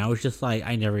feed, and I was just like,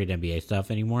 I never get NBA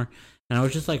stuff anymore. And I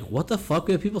was just like, what the fuck?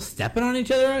 We have people stepping on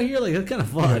each other out here? Like, that's kind of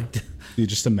fucked. You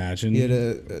just imagine. He had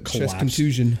a chest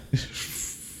contusion.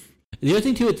 The other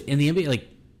thing, too, it's in the NBA, like,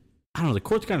 I don't know, the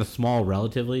court's kind of small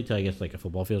relatively to, I guess, like a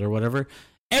football field or whatever.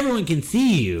 Everyone can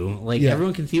see you. Like,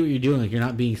 everyone can see what you're doing. Like, you're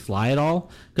not being sly at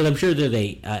all. Because I'm sure there's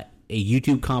a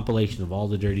YouTube compilation of all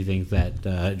the dirty things that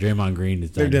Draymond Green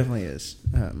has done. There definitely is.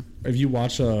 If you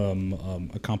watch a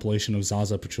compilation of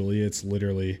Zaza Pachulia, it's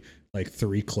literally like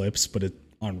 3 clips, but it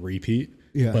on repeat.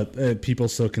 Yeah. But people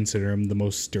still consider him the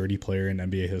most dirty player in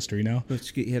NBA history now.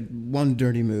 He had one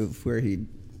dirty move where he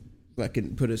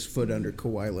fucking put his foot under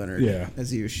Kawhi Leonard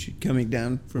as he was coming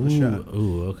down from a shot.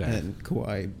 Ooh, okay. And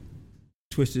Kawhi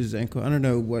twisted his ankle. I don't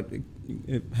know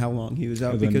how long he was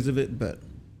out because of it, but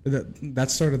that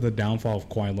started the downfall of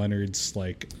Kawhi Leonard's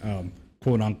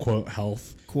quote unquote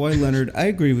health. Kawhi Leonard, I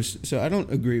agree with. So I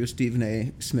don't agree with Stephen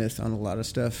A. Smith on a lot of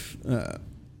stuff.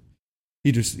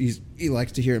 He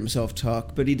likes to hear himself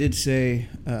talk, but he did say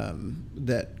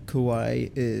that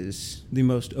Kawhi is the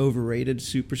most overrated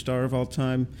superstar of all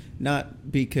time,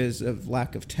 not because of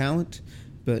lack of talent,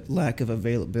 but lack of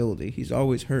availability. He's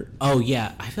always hurt. Oh,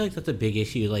 yeah. I feel like that's a big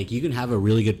issue. Like, you can have a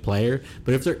really good player,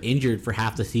 but if they're injured for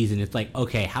half the season, it's like,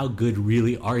 okay, how good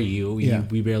really are you? Yeah.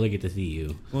 We barely get to see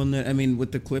you. Well, I mean,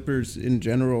 with the Clippers in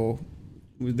general,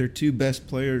 their two best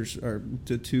players are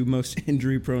the two most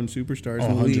injury-prone superstars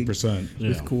in the league. 100%.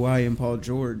 With Kawhi and Paul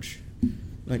George.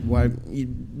 Like, why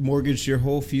you mortgaged your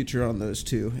whole future on those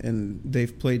two, and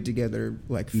they've played together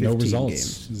like 15 No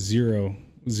results. games.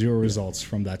 Zero results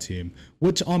from that team.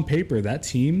 Which on paper, that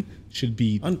team should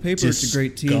be on paper it's a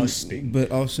great team,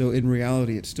 but also in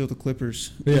reality, it's still the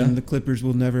Clippers. Yeah. And the Clippers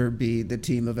will never be the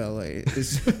team of LA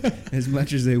as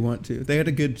much as they want to. They had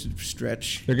a good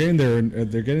stretch. They're getting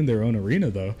their own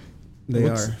arena though. They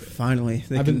are finally.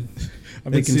 I've been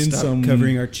They can seeing stop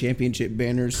covering our championship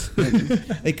banners.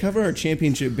 They cover our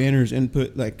championship banners and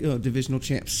put like, oh, divisional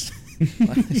champs.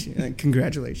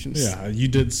 Congratulations. Yeah, you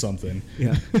did something.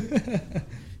 Yeah.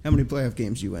 How many playoff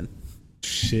games you win?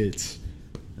 Shit.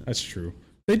 That's true.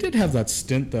 They did have that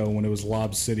stint though when it was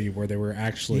Lob City where they were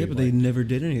actually. Yeah, but they never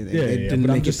did anything. Yeah, they didn't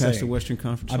but make it past the Western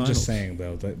Conference I'm Finals. just saying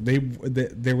though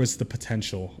that there was the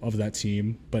potential of that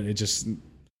team, but they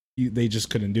just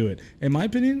couldn't do it. In my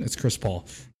opinion, it's Chris Paul.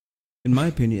 In my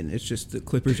opinion, it's just the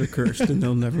Clippers are cursed and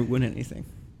they'll never win anything.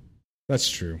 That's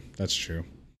true.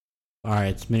 All right,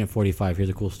 it's minute 45. Here's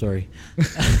a cool story.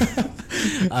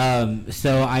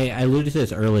 So I alluded to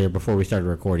this earlier before we started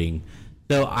recording.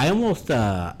 So I almost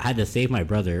had to save my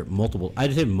brother I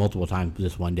had to save him multiple times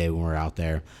this one day when we were out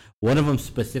there. One of them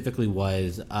specifically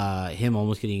was him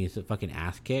almost getting his fucking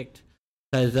ass kicked.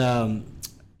 Because, I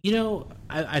think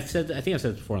I've said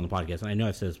this before on the podcast, and I know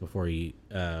I've said this before to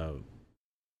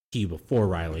you before,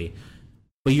 Riley,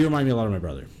 but you remind me a lot of my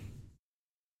brother.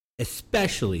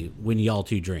 Especially when y'all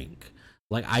two drink.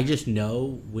 Like, I just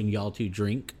know when y'all two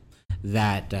drink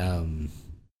that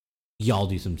y'all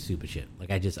do some stupid shit. Like,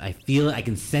 I feel it. I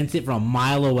can sense it from a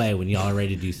mile away when y'all are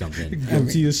ready to do something.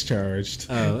 Guilty as charged.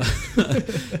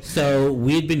 So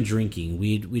we had been drinking.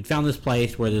 We'd found this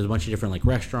place where there's a bunch of different like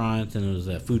restaurants, and there was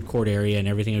a food court area and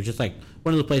everything. It was just like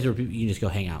one of the places where people, you can just go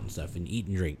hang out and stuff and eat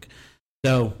and drink.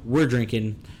 So we're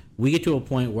drinking. We get to a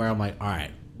point where I'm like, all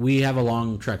right, we have a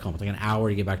long trek home. It's like an hour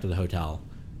to get back to the hotel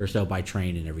or so by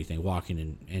train and everything,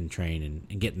 walking and train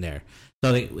and getting there.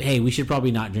 So hey, we should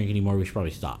probably not drink anymore. We should probably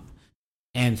stop.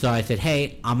 And so I said,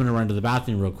 hey, I'm going to run to the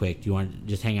bathroom real quick. Do you want to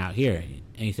just hang out here? And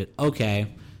he said, okay.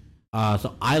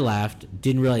 So I left,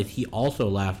 didn't realize he also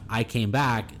left. I came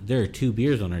back. There are 2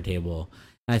 beers on our table.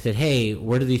 And I said, hey,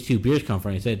 where do these 2 beers come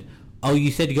from? He said, oh,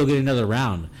 you said to go get another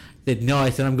round. I said, no, I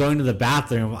said, I'm going to the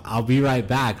bathroom. I'll be right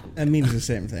back. That means the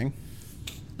same thing.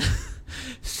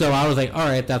 So I was like, all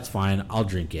right, that's fine. I'll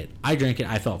drink it. I drank it.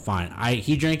 I felt fine.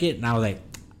 He drank it, and I was like,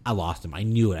 I lost him. I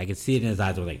knew it. I could see it in his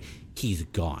eyes. I was like, he's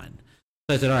gone.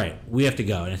 So I said, all right, we have to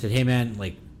go. And I said, hey, man,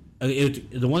 like,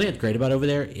 the one thing that's great about over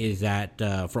there is that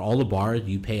for all the bars,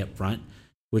 you pay up front,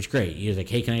 which is great. You're like,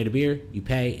 hey, can I get a beer? You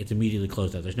pay. It's immediately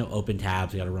closed out. There's no open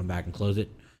tabs. You got to run back and close it.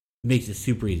 Makes it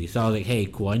super easy. So I was like, hey,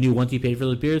 cool. I knew once you paid for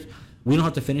those beers, we don't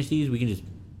have to finish these. We can just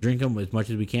drink them as much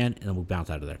as we can, and then we'll bounce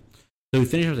out of there. So we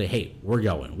finished. I was like, hey, we're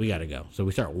going. We got to go. So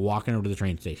we start walking over to the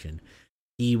train station.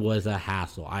 He was a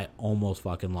hassle. I almost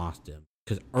fucking lost him.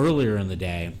 Because earlier in the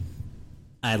day,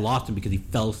 I had lost him because he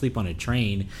fell asleep on a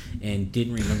train and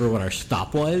didn't remember what our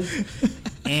stop was.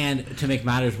 And to make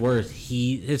matters worse,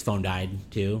 his phone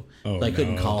died too. So I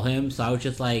couldn't call him. So I was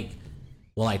just like,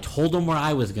 well, I told him where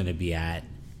I was going to be at.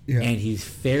 Yeah. And he's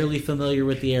fairly familiar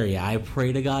with the area. I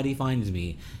pray to God he finds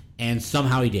me. And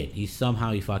somehow he did. He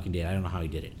fucking did. I don't know how he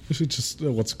did it. You should just,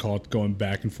 what's it called, going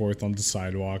back and forth on the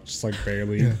sidewalk, just like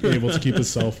barely able to keep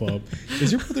himself up.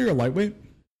 Is your brother a lightweight?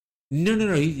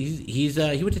 No. He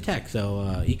went to Tech,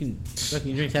 so he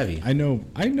drinks heavy. I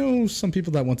know some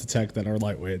people that went to Tech that are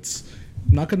lightweights.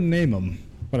 I'm not going to name them,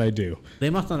 but I do.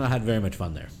 They must not have had very much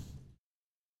fun there.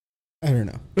 I don't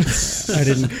know. I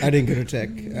didn't go to Tech.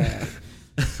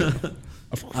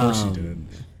 Of course you didn't.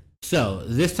 So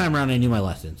this time around, I knew my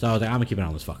lesson. So I was like, I'm gonna keep an eye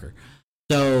on this fucker.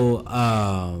 So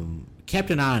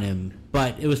kept an eye on him,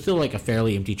 but it was still like a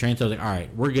fairly empty train. So I was like, all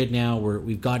right, we're good now.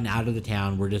 We've gotten out of the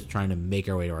town. We're just trying to make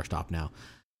our way to our stop now.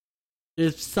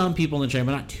 There's some people in the train,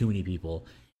 but not too many people.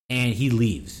 And he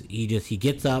leaves. He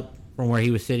gets up from where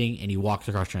he was sitting and he walks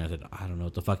across the train. I said, I don't know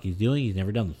what the fuck he's doing. He's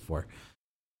never done this before.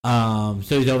 So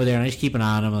he's over there, and I just keep an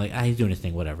eye on him. I'm like, he's doing his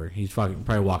thing, whatever. He's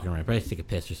probably walking around, probably take a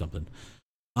piss or something.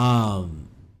 No,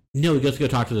 he goes to go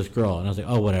talk to this girl, and I was like,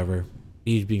 oh, whatever.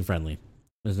 He's being friendly.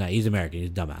 He's not. He's American. He's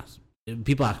a dumbass.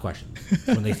 People ask questions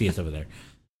when they see us over there.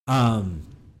 And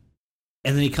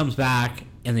then he comes back,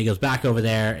 and then he goes back over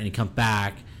there, and he comes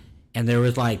back, and there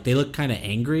was like, they looked kind of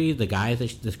angry, the guys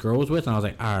that this girl was with, and I was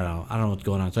like, I don't know what's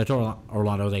going on. So I told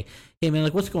Orlando, I was like, hey man,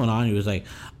 like what's going on? He was like,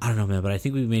 I don't know, man, but I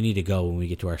think we may need to go when we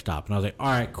get to our stop. And I was like, all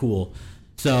right, cool.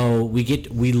 So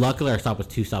we luckily our stop was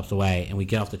 2 stops away, and we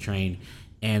get off the train,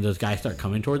 and those guys start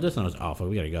coming towards us, and I was fuck,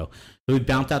 we gotta go. So we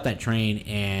bounced out that train,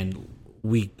 and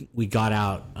we got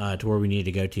out to where we needed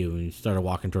to go to, and we started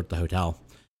walking towards the hotel.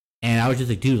 And I was just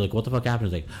like, dude, like what the fuck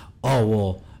happened? He's like, oh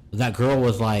well, that girl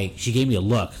was like, she gave me a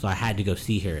look, so I had to go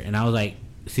see her. And I was like,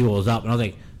 see what was up. And I was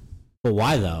like, but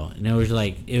why though? And it was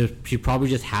like, she probably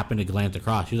just happened to glance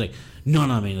across. She was like, no,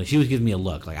 man, like she was giving me a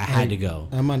look, like I had to go.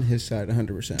 I'm on his side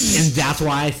 100%. And that's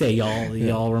why I say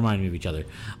y'all remind me of each other.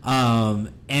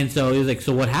 And so he was like,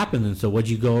 so what happened? And so what'd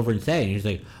you go over and say? And he's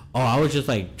like, oh, I was just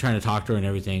like trying to talk to her and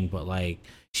everything, but like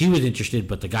she was interested,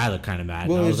 but the guy looked kind of mad.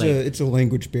 Well, it's it's a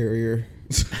language barrier.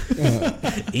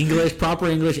 English, proper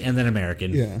English, and then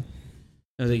American. Yeah.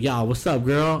 I was like, y'all, what's up,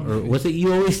 girl? Or what's it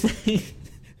you always say?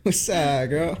 What's up,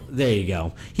 girl? There you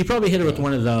go. He probably hit her with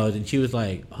one of those, and she was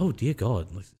like, oh, dear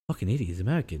God, like, fucking idiot, he's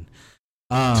American.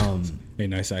 A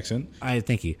nice accent.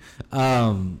 Thank you.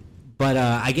 But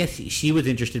I guess she was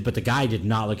interested, but the guy did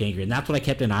not look angry, and that's what I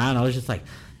kept an eye on. I was like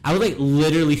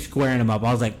literally squaring him up.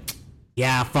 I was like,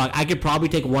 yeah, fuck, I could probably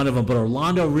take one of them, but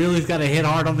Orlando really's got to hit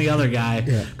hard on the other guy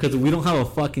because we don't have a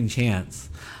fucking chance.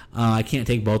 I can't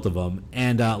take both of them.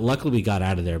 And luckily we got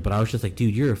out of there, but I was just like,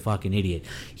 dude, you're a fucking idiot.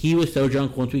 He was so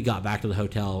drunk. Once we got back to the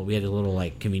hotel, we had a little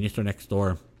like convenience store next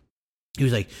door. He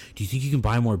was like, do you think you can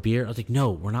buy more beer? I was like,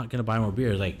 no, we're not going to buy more beer.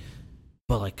 I was like,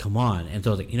 but like, come on. And so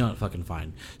I was like, you know what, fucking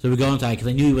fine. So we go inside because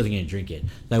I knew he wasn't going to drink it.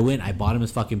 So I bought him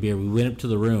his fucking beer. We went up to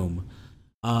the room.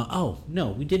 Oh,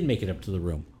 no, we didn't make it up to the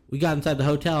room. We got inside the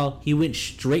hotel. He went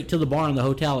straight to the bar in the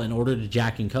hotel and ordered a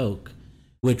Jack and Coke,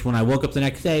 which when I woke up the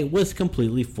next day was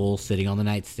completely full, sitting on the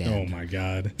nightstand. Oh my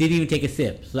God. Didn't even take a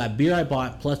sip. So that beer I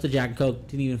bought plus the Jack and Coke,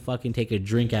 didn't even fucking take a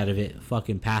drink out of it.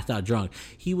 Fucking passed out drunk.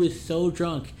 He was so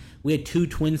drunk. We had 2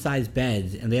 twin-sized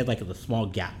beds, and they had like a small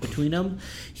gap between them.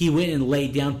 He went and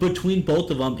laid down between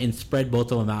both of them and spread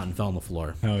both of them out and fell on the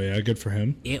floor. Oh yeah, good for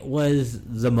him. It was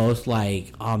the most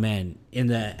like, oh man, in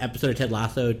the episode of Ted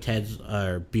Lasso,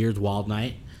 Beard's Wild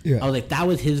Night, I was like, that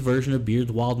was his version of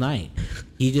Beard's Wild Night.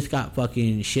 He just got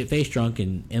fucking shit-faced drunk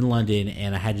in London,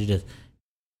 and I had to just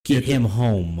get him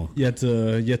home. You had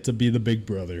to be the big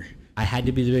brother. I had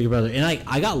to be the big brother. And like,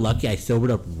 I got lucky. I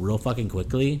sobered up real fucking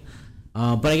quickly.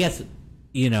 But I guess,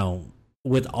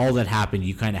 with all that happened,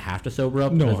 you kind of have to sober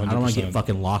up. No, 100%. I don't want to get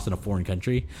fucking lost in a foreign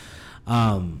country.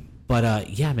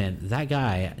 Yeah, man, that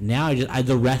guy, now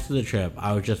the rest of the trip,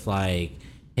 I was just like,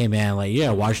 hey, man, like,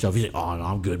 yeah, watch stuff. He's like, oh, no,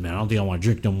 I'm good, man. I don't think I want to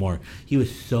drink no more. He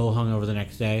was so hungover the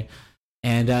next day.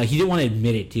 And he didn't want to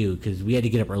admit it, too, because we had to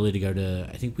get up early to go to,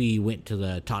 I think we went to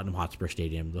the Tottenham Hotspur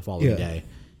Stadium the following day.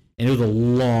 And it was a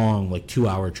long, like,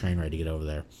 2-hour train ride to get over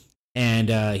there. And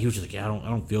he was just like, yeah, I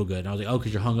don't feel good. And I was like, oh,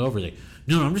 because you're hungover. He's like,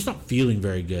 no, I'm just not feeling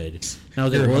very good. And I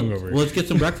was like, well, let's get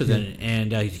some breakfast then.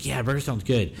 And he's like, yeah, breakfast sounds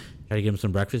good. Try to give him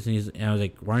some breakfast. And I was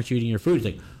like, why aren't you eating your food? He's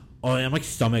like, oh, yeah, my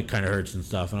stomach kind of hurts and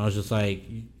stuff. And I was just like,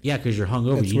 yeah, because you're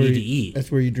hungover. You need to eat.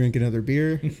 That's where you drink another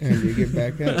beer and you get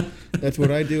back up. That's what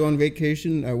I do on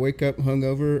vacation. I wake up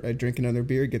hungover. I drink another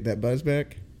beer, get that buzz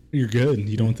back. You're good.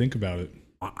 You don't think about it.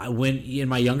 When in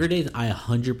my younger days, I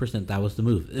 100% that was the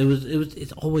move.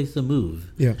 It's always the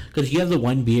move. Yeah. Because you have the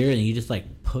one beer and you just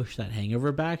like push that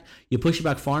hangover back. You push it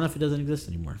back far enough, it doesn't exist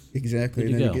anymore.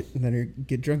 Exactly. And then you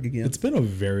get drunk again. It's been a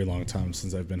very long time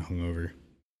since I've been hungover.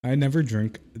 I never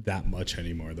drink that much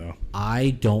anymore, though.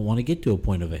 I don't want to get to a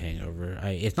point of a hangover.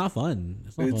 It's not fun.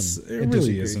 It's not fun. It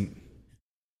really isn't.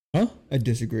 Huh? I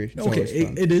disagree. Okay,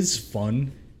 it is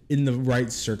fun in the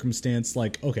right circumstance.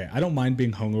 Like, okay, I don't mind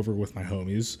being hungover with my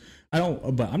homies.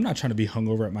 But I'm not trying to be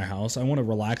hungover at my house. I want to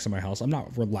relax at my house. I'm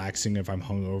not relaxing if I'm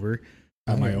hungover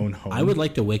at my own home. I would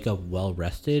like to wake up well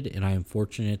rested, and I am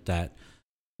fortunate that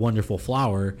Wonderful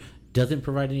Flower doesn't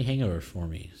provide any hangovers for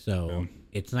me. So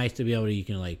it's nice to be able to, you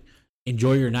can like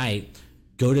enjoy your night,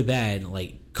 go to bed,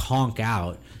 like conk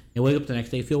out, and wake up the next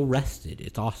day, feel rested.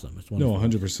 It's awesome. It's wonderful. No,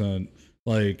 100%.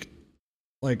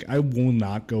 Like I will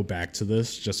not go back to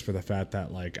this just for the fact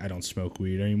that like I don't smoke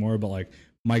weed anymore. But like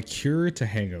my cure to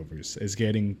hangovers is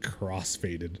getting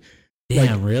crossfaded.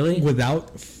 Damn, really?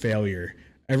 Without failure.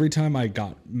 Every time I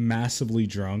got massively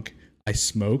drunk, I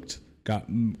smoked, got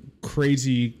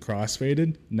crazy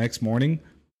crossfaded. Next morning,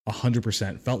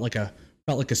 100%. Felt like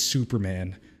a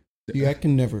Superman. Yeah, I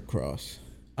can never cross.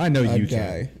 I know you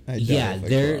can. Yeah,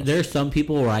 there's some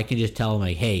people where I can just tell them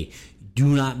like, hey, do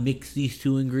not mix these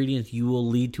two ingredients. You will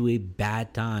lead to a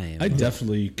bad time. I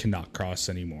definitely cannot cross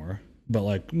anymore. But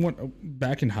like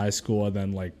back in high school, and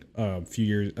then like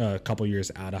a couple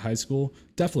years out of high school,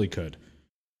 definitely could.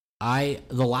 The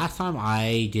last time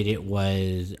I did it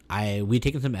was we'd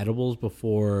taken some edibles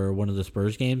before one of the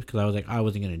Spurs games because I was like I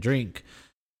wasn't gonna drink.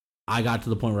 I got to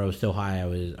the point where I was so high I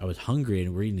was hungry,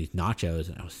 and we're eating these nachos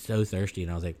and I was so thirsty,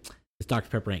 and I was like, this Dr.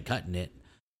 Pepper ain't cutting it.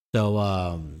 So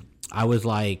I was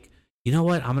like, you know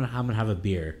what, I'm gonna have a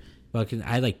beer. But I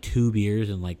had like 2 beers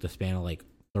in like the span of like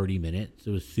 30 minutes. It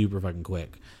was super fucking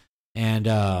quick. And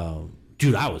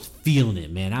dude, I was feeling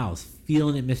it, man. I was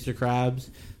feeling it, Mr. Krabs.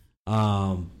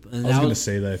 I was gonna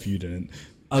say that if you didn't.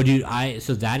 Oh, dude,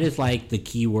 so that is like the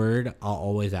key word I'll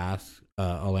always ask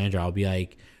Alandra. I'll be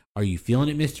like, are you feeling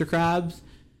it, Mr. Krabs?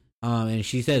 And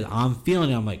she says, I'm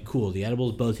feeling it. I'm like, cool. The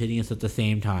edibles both hitting us at the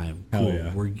same time. Cool. Hell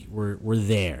yeah. We're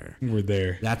there. We're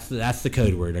there. That's the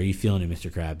code word. Are you feeling it, Mr.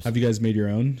 Krabs? Have you guys made your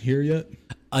own here yet?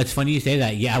 It's funny you say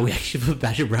that. Yeah, we actually put a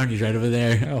batch of brownies right over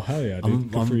there. Oh, hell yeah,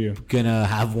 dude. Good for you. I'm gonna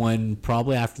have one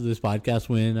probably after this podcast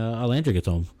when Alandra gets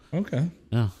home. Okay.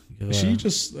 Yeah. Is she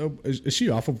just is she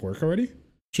off of work already?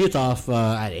 She gets off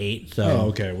at 8. So. Oh,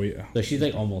 okay. So she's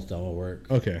like almost done with work.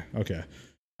 Okay.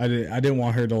 I didn't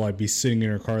want her to like be sitting in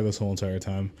her car this whole entire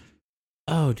time.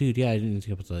 Oh, dude, yeah, I didn't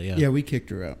skip that. Yeah. Yeah, we kicked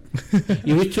her out.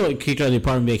 Yeah, we kicked her out of the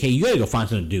apartment and be like, hey, you gotta go find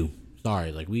something to do.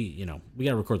 Sorry, like we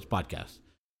gotta record this podcast.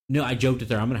 No, I joked with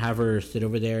her. I'm gonna have her sit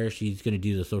over there. She's gonna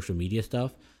do the social media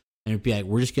stuff, and it'd be like,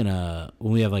 we're just gonna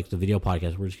when we have like the video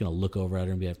podcast, we're just gonna look over at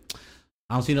her and be like,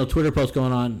 I don't see no Twitter post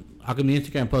going on. How come the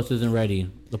Instagram post isn't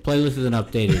ready? The playlist isn't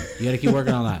updated. You gotta keep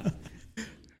working on that.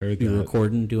 Heard that.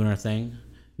 Recording, doing our thing.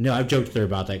 No, I've joked with her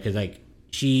about that because like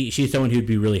she's someone who'd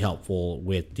be really helpful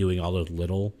with doing all those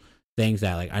little things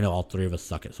that like I know all 3 of us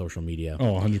suck at social media.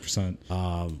 Oh, 100%.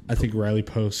 I think Riley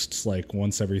posts like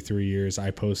once every 3 years.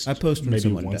 I post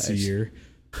maybe once a year.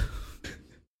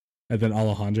 And then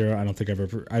Alejandro, I don't think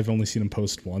I've only seen him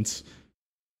post once.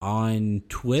 On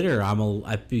Twitter,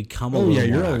 I've become a little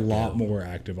you're a lot more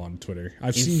active on Twitter.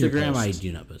 I've seen your Instagram. posts. I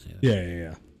do not post anything.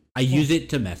 Yeah. I use it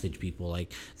to message people.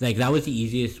 Like that was the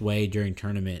easiest way during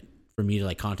tournament for me to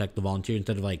like contact the volunteer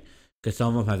instead of like because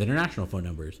some of them have international phone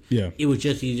numbers. Yeah, it was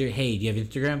just easier. Hey, do you have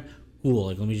Instagram? Cool.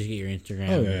 Like let me just get your Instagram.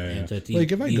 Oh yeah. And so it's like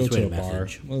if I go to a bar,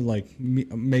 like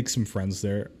make some friends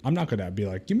there, I'm not gonna be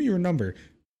like, give me your number.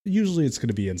 Usually it's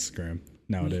gonna be Instagram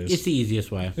nowadays. It's the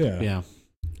easiest way. Yeah.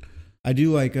 I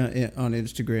do like on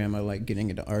Instagram. I like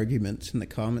getting into arguments in the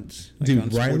comments. Like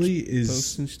dude, Riley is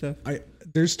posts and stuff.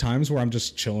 There's times where I'm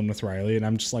just chilling with Riley and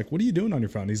I'm just like, what are you doing on your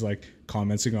phone? He's like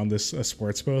commenting on this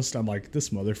sports post. I'm like, this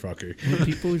motherfucker.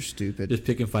 People are stupid. Just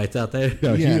picking fights out there.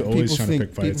 No, he always trying to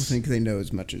pick fights. People think they know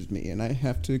as much as me, and I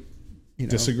have to,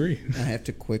 disagree. I have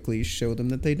to quickly show them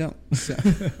that they don't. So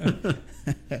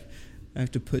I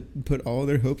have to put all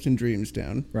their hopes and dreams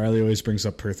down. Riley always brings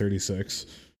up per 36.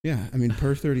 Yeah, I mean,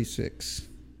 per 36,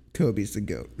 Kobe's the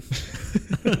GOAT.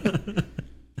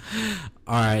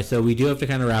 All right, so we do have to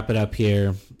kind of wrap it up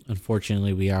here.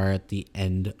 Unfortunately, we are at the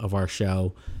end of our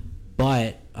show.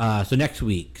 But, so next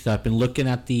week, so I've been looking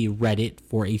at the Reddit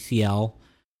for ACL.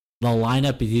 The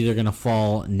lineup is either going to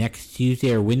fall next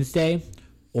Tuesday or Wednesday,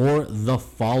 or the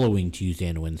following Tuesday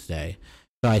and Wednesday.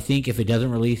 So I think if it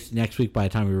doesn't release next week by the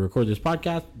time we record this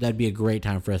podcast, that'd be a great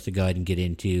time for us to go ahead and get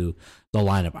into the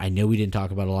lineup. I know we didn't talk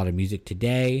about a lot of music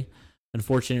today.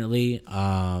 Unfortunately,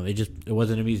 it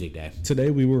wasn't a music day.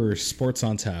 Today we were sports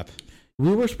on tap.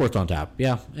 We were sports on tap,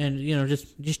 yeah, and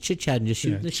just chit chatting, just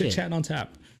shooting the shit. Chit chatting on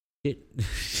tap.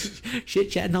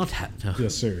 Shit chatting on tap. No.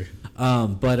 Yes, sir.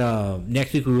 But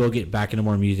next week we will get back into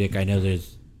more music. I know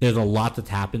there's a lot that's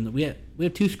happened. We have 2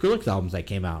 Skrillex albums that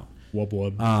came out.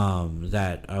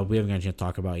 That we haven't got a chance to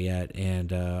talk about yet,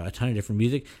 and a ton of different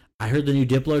music. I heard the new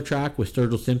Diplo track with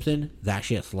Sturgill Simpson. That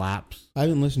shit slaps. I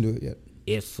haven't listened to it yet.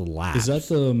 It slaps. Is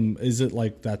that is it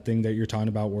like that thing that you're talking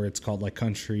about where it's called like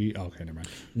country? Oh, okay, never mind.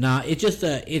 Nah, it's just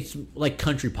it's like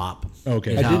country pop.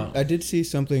 Okay. I did see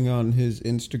something on his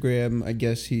Instagram. I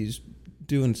guess he's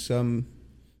doing some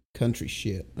country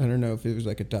shit. I don't know if it was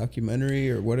like a documentary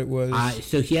or what it was.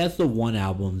 So he has the one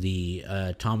album, the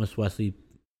Thomas Wesley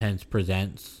Pence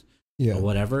Presents, or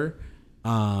whatever.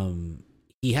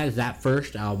 He has that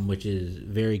first album, which is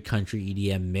very country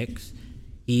EDM mix.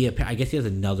 I guess he has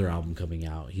another album coming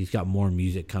out. He's got more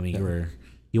music coming where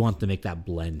he wants to make that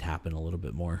blend happen a little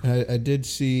bit more. I did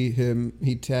see him.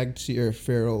 He tagged Sierra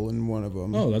Farrell in one of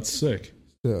them. Oh, that's sick.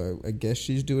 So I guess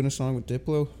she's doing a song with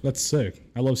Diplo. That's sick.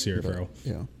 I love Sierra Farrell.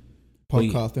 Yeah. Paul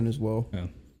Cawthon as well. Yeah.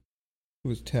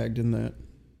 Was tagged in that.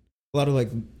 A lot of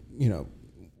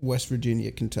West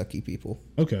Virginia, Kentucky people.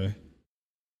 Okay.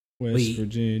 West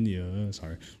Virginia.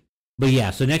 Sorry. But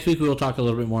yeah, so next week we will talk a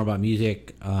little bit more about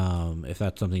music, if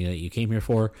that's something that you came here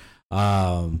for.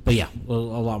 But yeah, a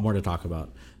lot more to talk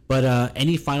about. But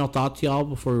any final thoughts, y'all,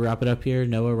 before we wrap it up here?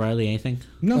 Noah, Riley, anything?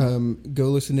 No. Go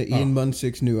listen to Ian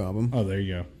Munsick's new album. Oh, there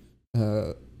you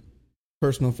go.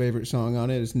 Personal favorite song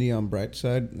on it is Neon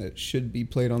Brightside. It should be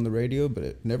played on the radio, but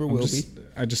it never will be.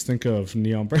 I just think of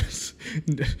Neon Bricks,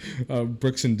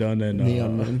 Brooks and Dunn and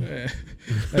Neon Moon.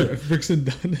 Brooks and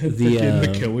Dunn and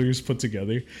the Killers put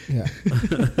together. Yeah,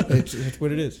 that's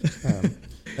what it is.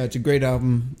 It's a great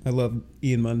album. I love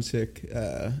Ian Munsick.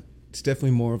 It's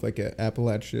definitely more of like an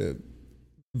Appalachia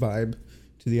vibe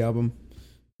to the album.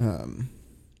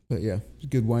 But yeah, it's a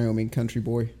good Wyoming country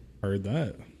boy. Heard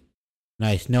that.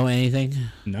 Nice. Know anything?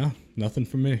 No, nothing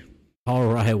from me.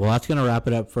 All right. Well, that's going to wrap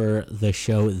it up for the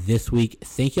show this week.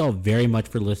 Thank you all very much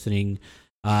for listening.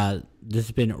 This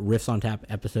has been Riffs on Tap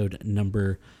episode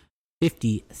number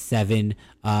 57.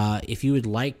 If you would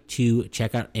like to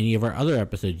check out any of our other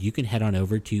episodes, you can head on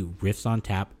over to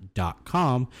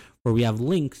riffsontap.com, where we have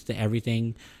links to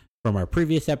everything from our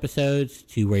previous episodes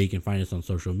to where you can find us on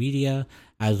social media,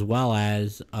 as well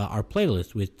as our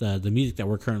playlist with the music that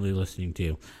we're currently listening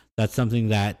to. That's something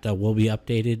that will be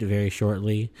updated very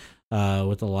shortly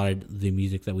with a lot of the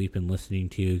music that we've been listening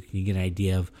to. You can get an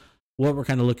idea of what we're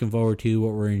kind of looking forward to,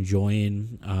 what we're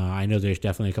enjoying. I know there's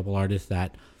definitely a couple artists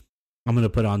that I'm going to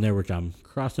put on there, which I'm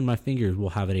crossing my fingers we'll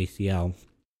have at ACL,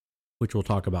 which we'll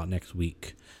talk about next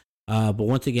week. But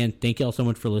once again, thank you all so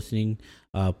much for listening.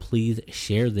 Please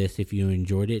share this if you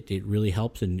enjoyed it. It really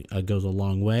helps and goes a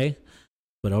long way.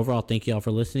 But overall, thank you all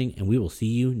for listening, and we will see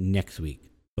you next week.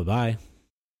 Bye-bye.